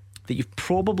that you've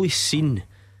probably seen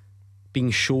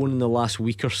being shown in the last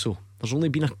week or so. There's only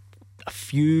been a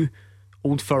few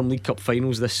Old Firm League Cup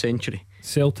finals this century.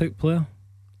 Celtic player?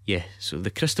 Yeah, so the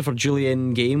Christopher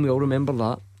Jullien game, we all remember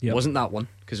that. Yep. Wasn't that one,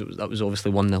 because that was obviously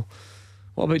 1-0.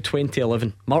 What about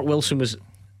 2011? Mark Wilson was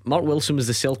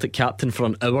the Celtic captain for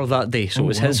an hour that day, so it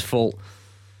was his fault.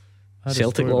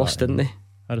 Celtic lost, didn't they?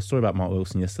 I had a story about Mark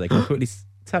Wilson yesterday. Can I quickly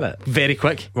tell it? Very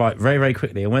quick. Right, very, very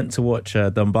quickly. I went to watch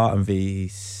Dumbarton v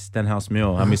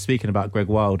Stenhousemuir, and we were speaking about Greg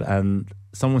Wild, and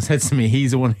someone said to me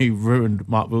he's the one who ruined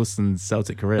Mark Wilson's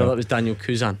Celtic career. No, that was Daniel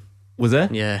Kuzan. Was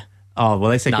it? Yeah. Oh,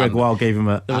 well, they say Greg Wild gave him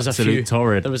an absolute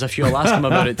torrid. There was a few. I'll ask him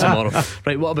about it tomorrow.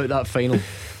 Right, what about that final?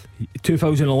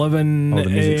 2011. Oh, the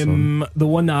music's on. The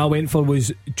one that I went for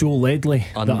was Joe Ledley.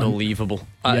 Unbelievable.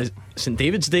 St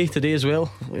David's Day today as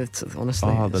well.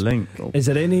 Honestly. The link. Is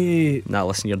there any? Nah,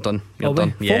 listen, you're done. You're Are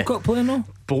done. we? Yeah. Falkirk playing now?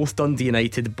 Both Dundee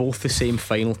United, both the same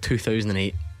final,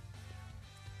 2008.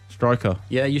 Striker.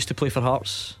 Yeah, used to play for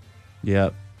Hearts. Yeah,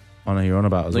 I know who you're on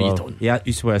about as No, you well. don't. Yeah,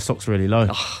 used to wear socks really low.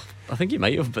 I think you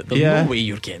might have, but there's Yeah. no way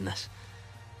you're getting this.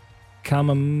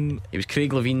 He was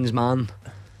Craig Levine's man.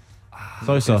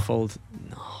 Sosa. Followed.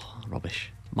 No,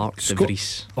 rubbish. Mark De Scott-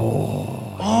 Vries.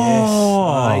 Oh,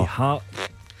 Oh. yes. Aye, Hart.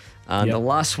 And Yep. the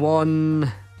last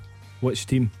one, Which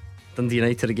team? Dundee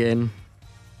United again.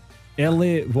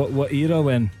 Early. What era?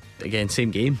 When? Again, same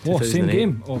game. Oh, same 2008.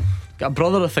 game. Oh, Got a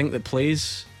brother, I think, that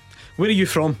plays. Where are you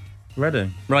from?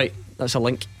 Reading. Right, that's a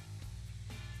link.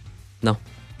 No,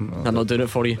 I'm not doing it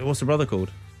for you. What's the brother called?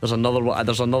 There's another one.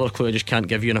 There's another clue I just can't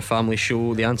give you in a family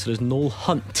show. The answer is Noel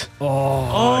Hunt.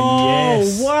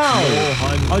 yes.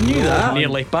 wow. No, I knew that.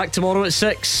 Nearly. Back tomorrow at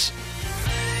 6.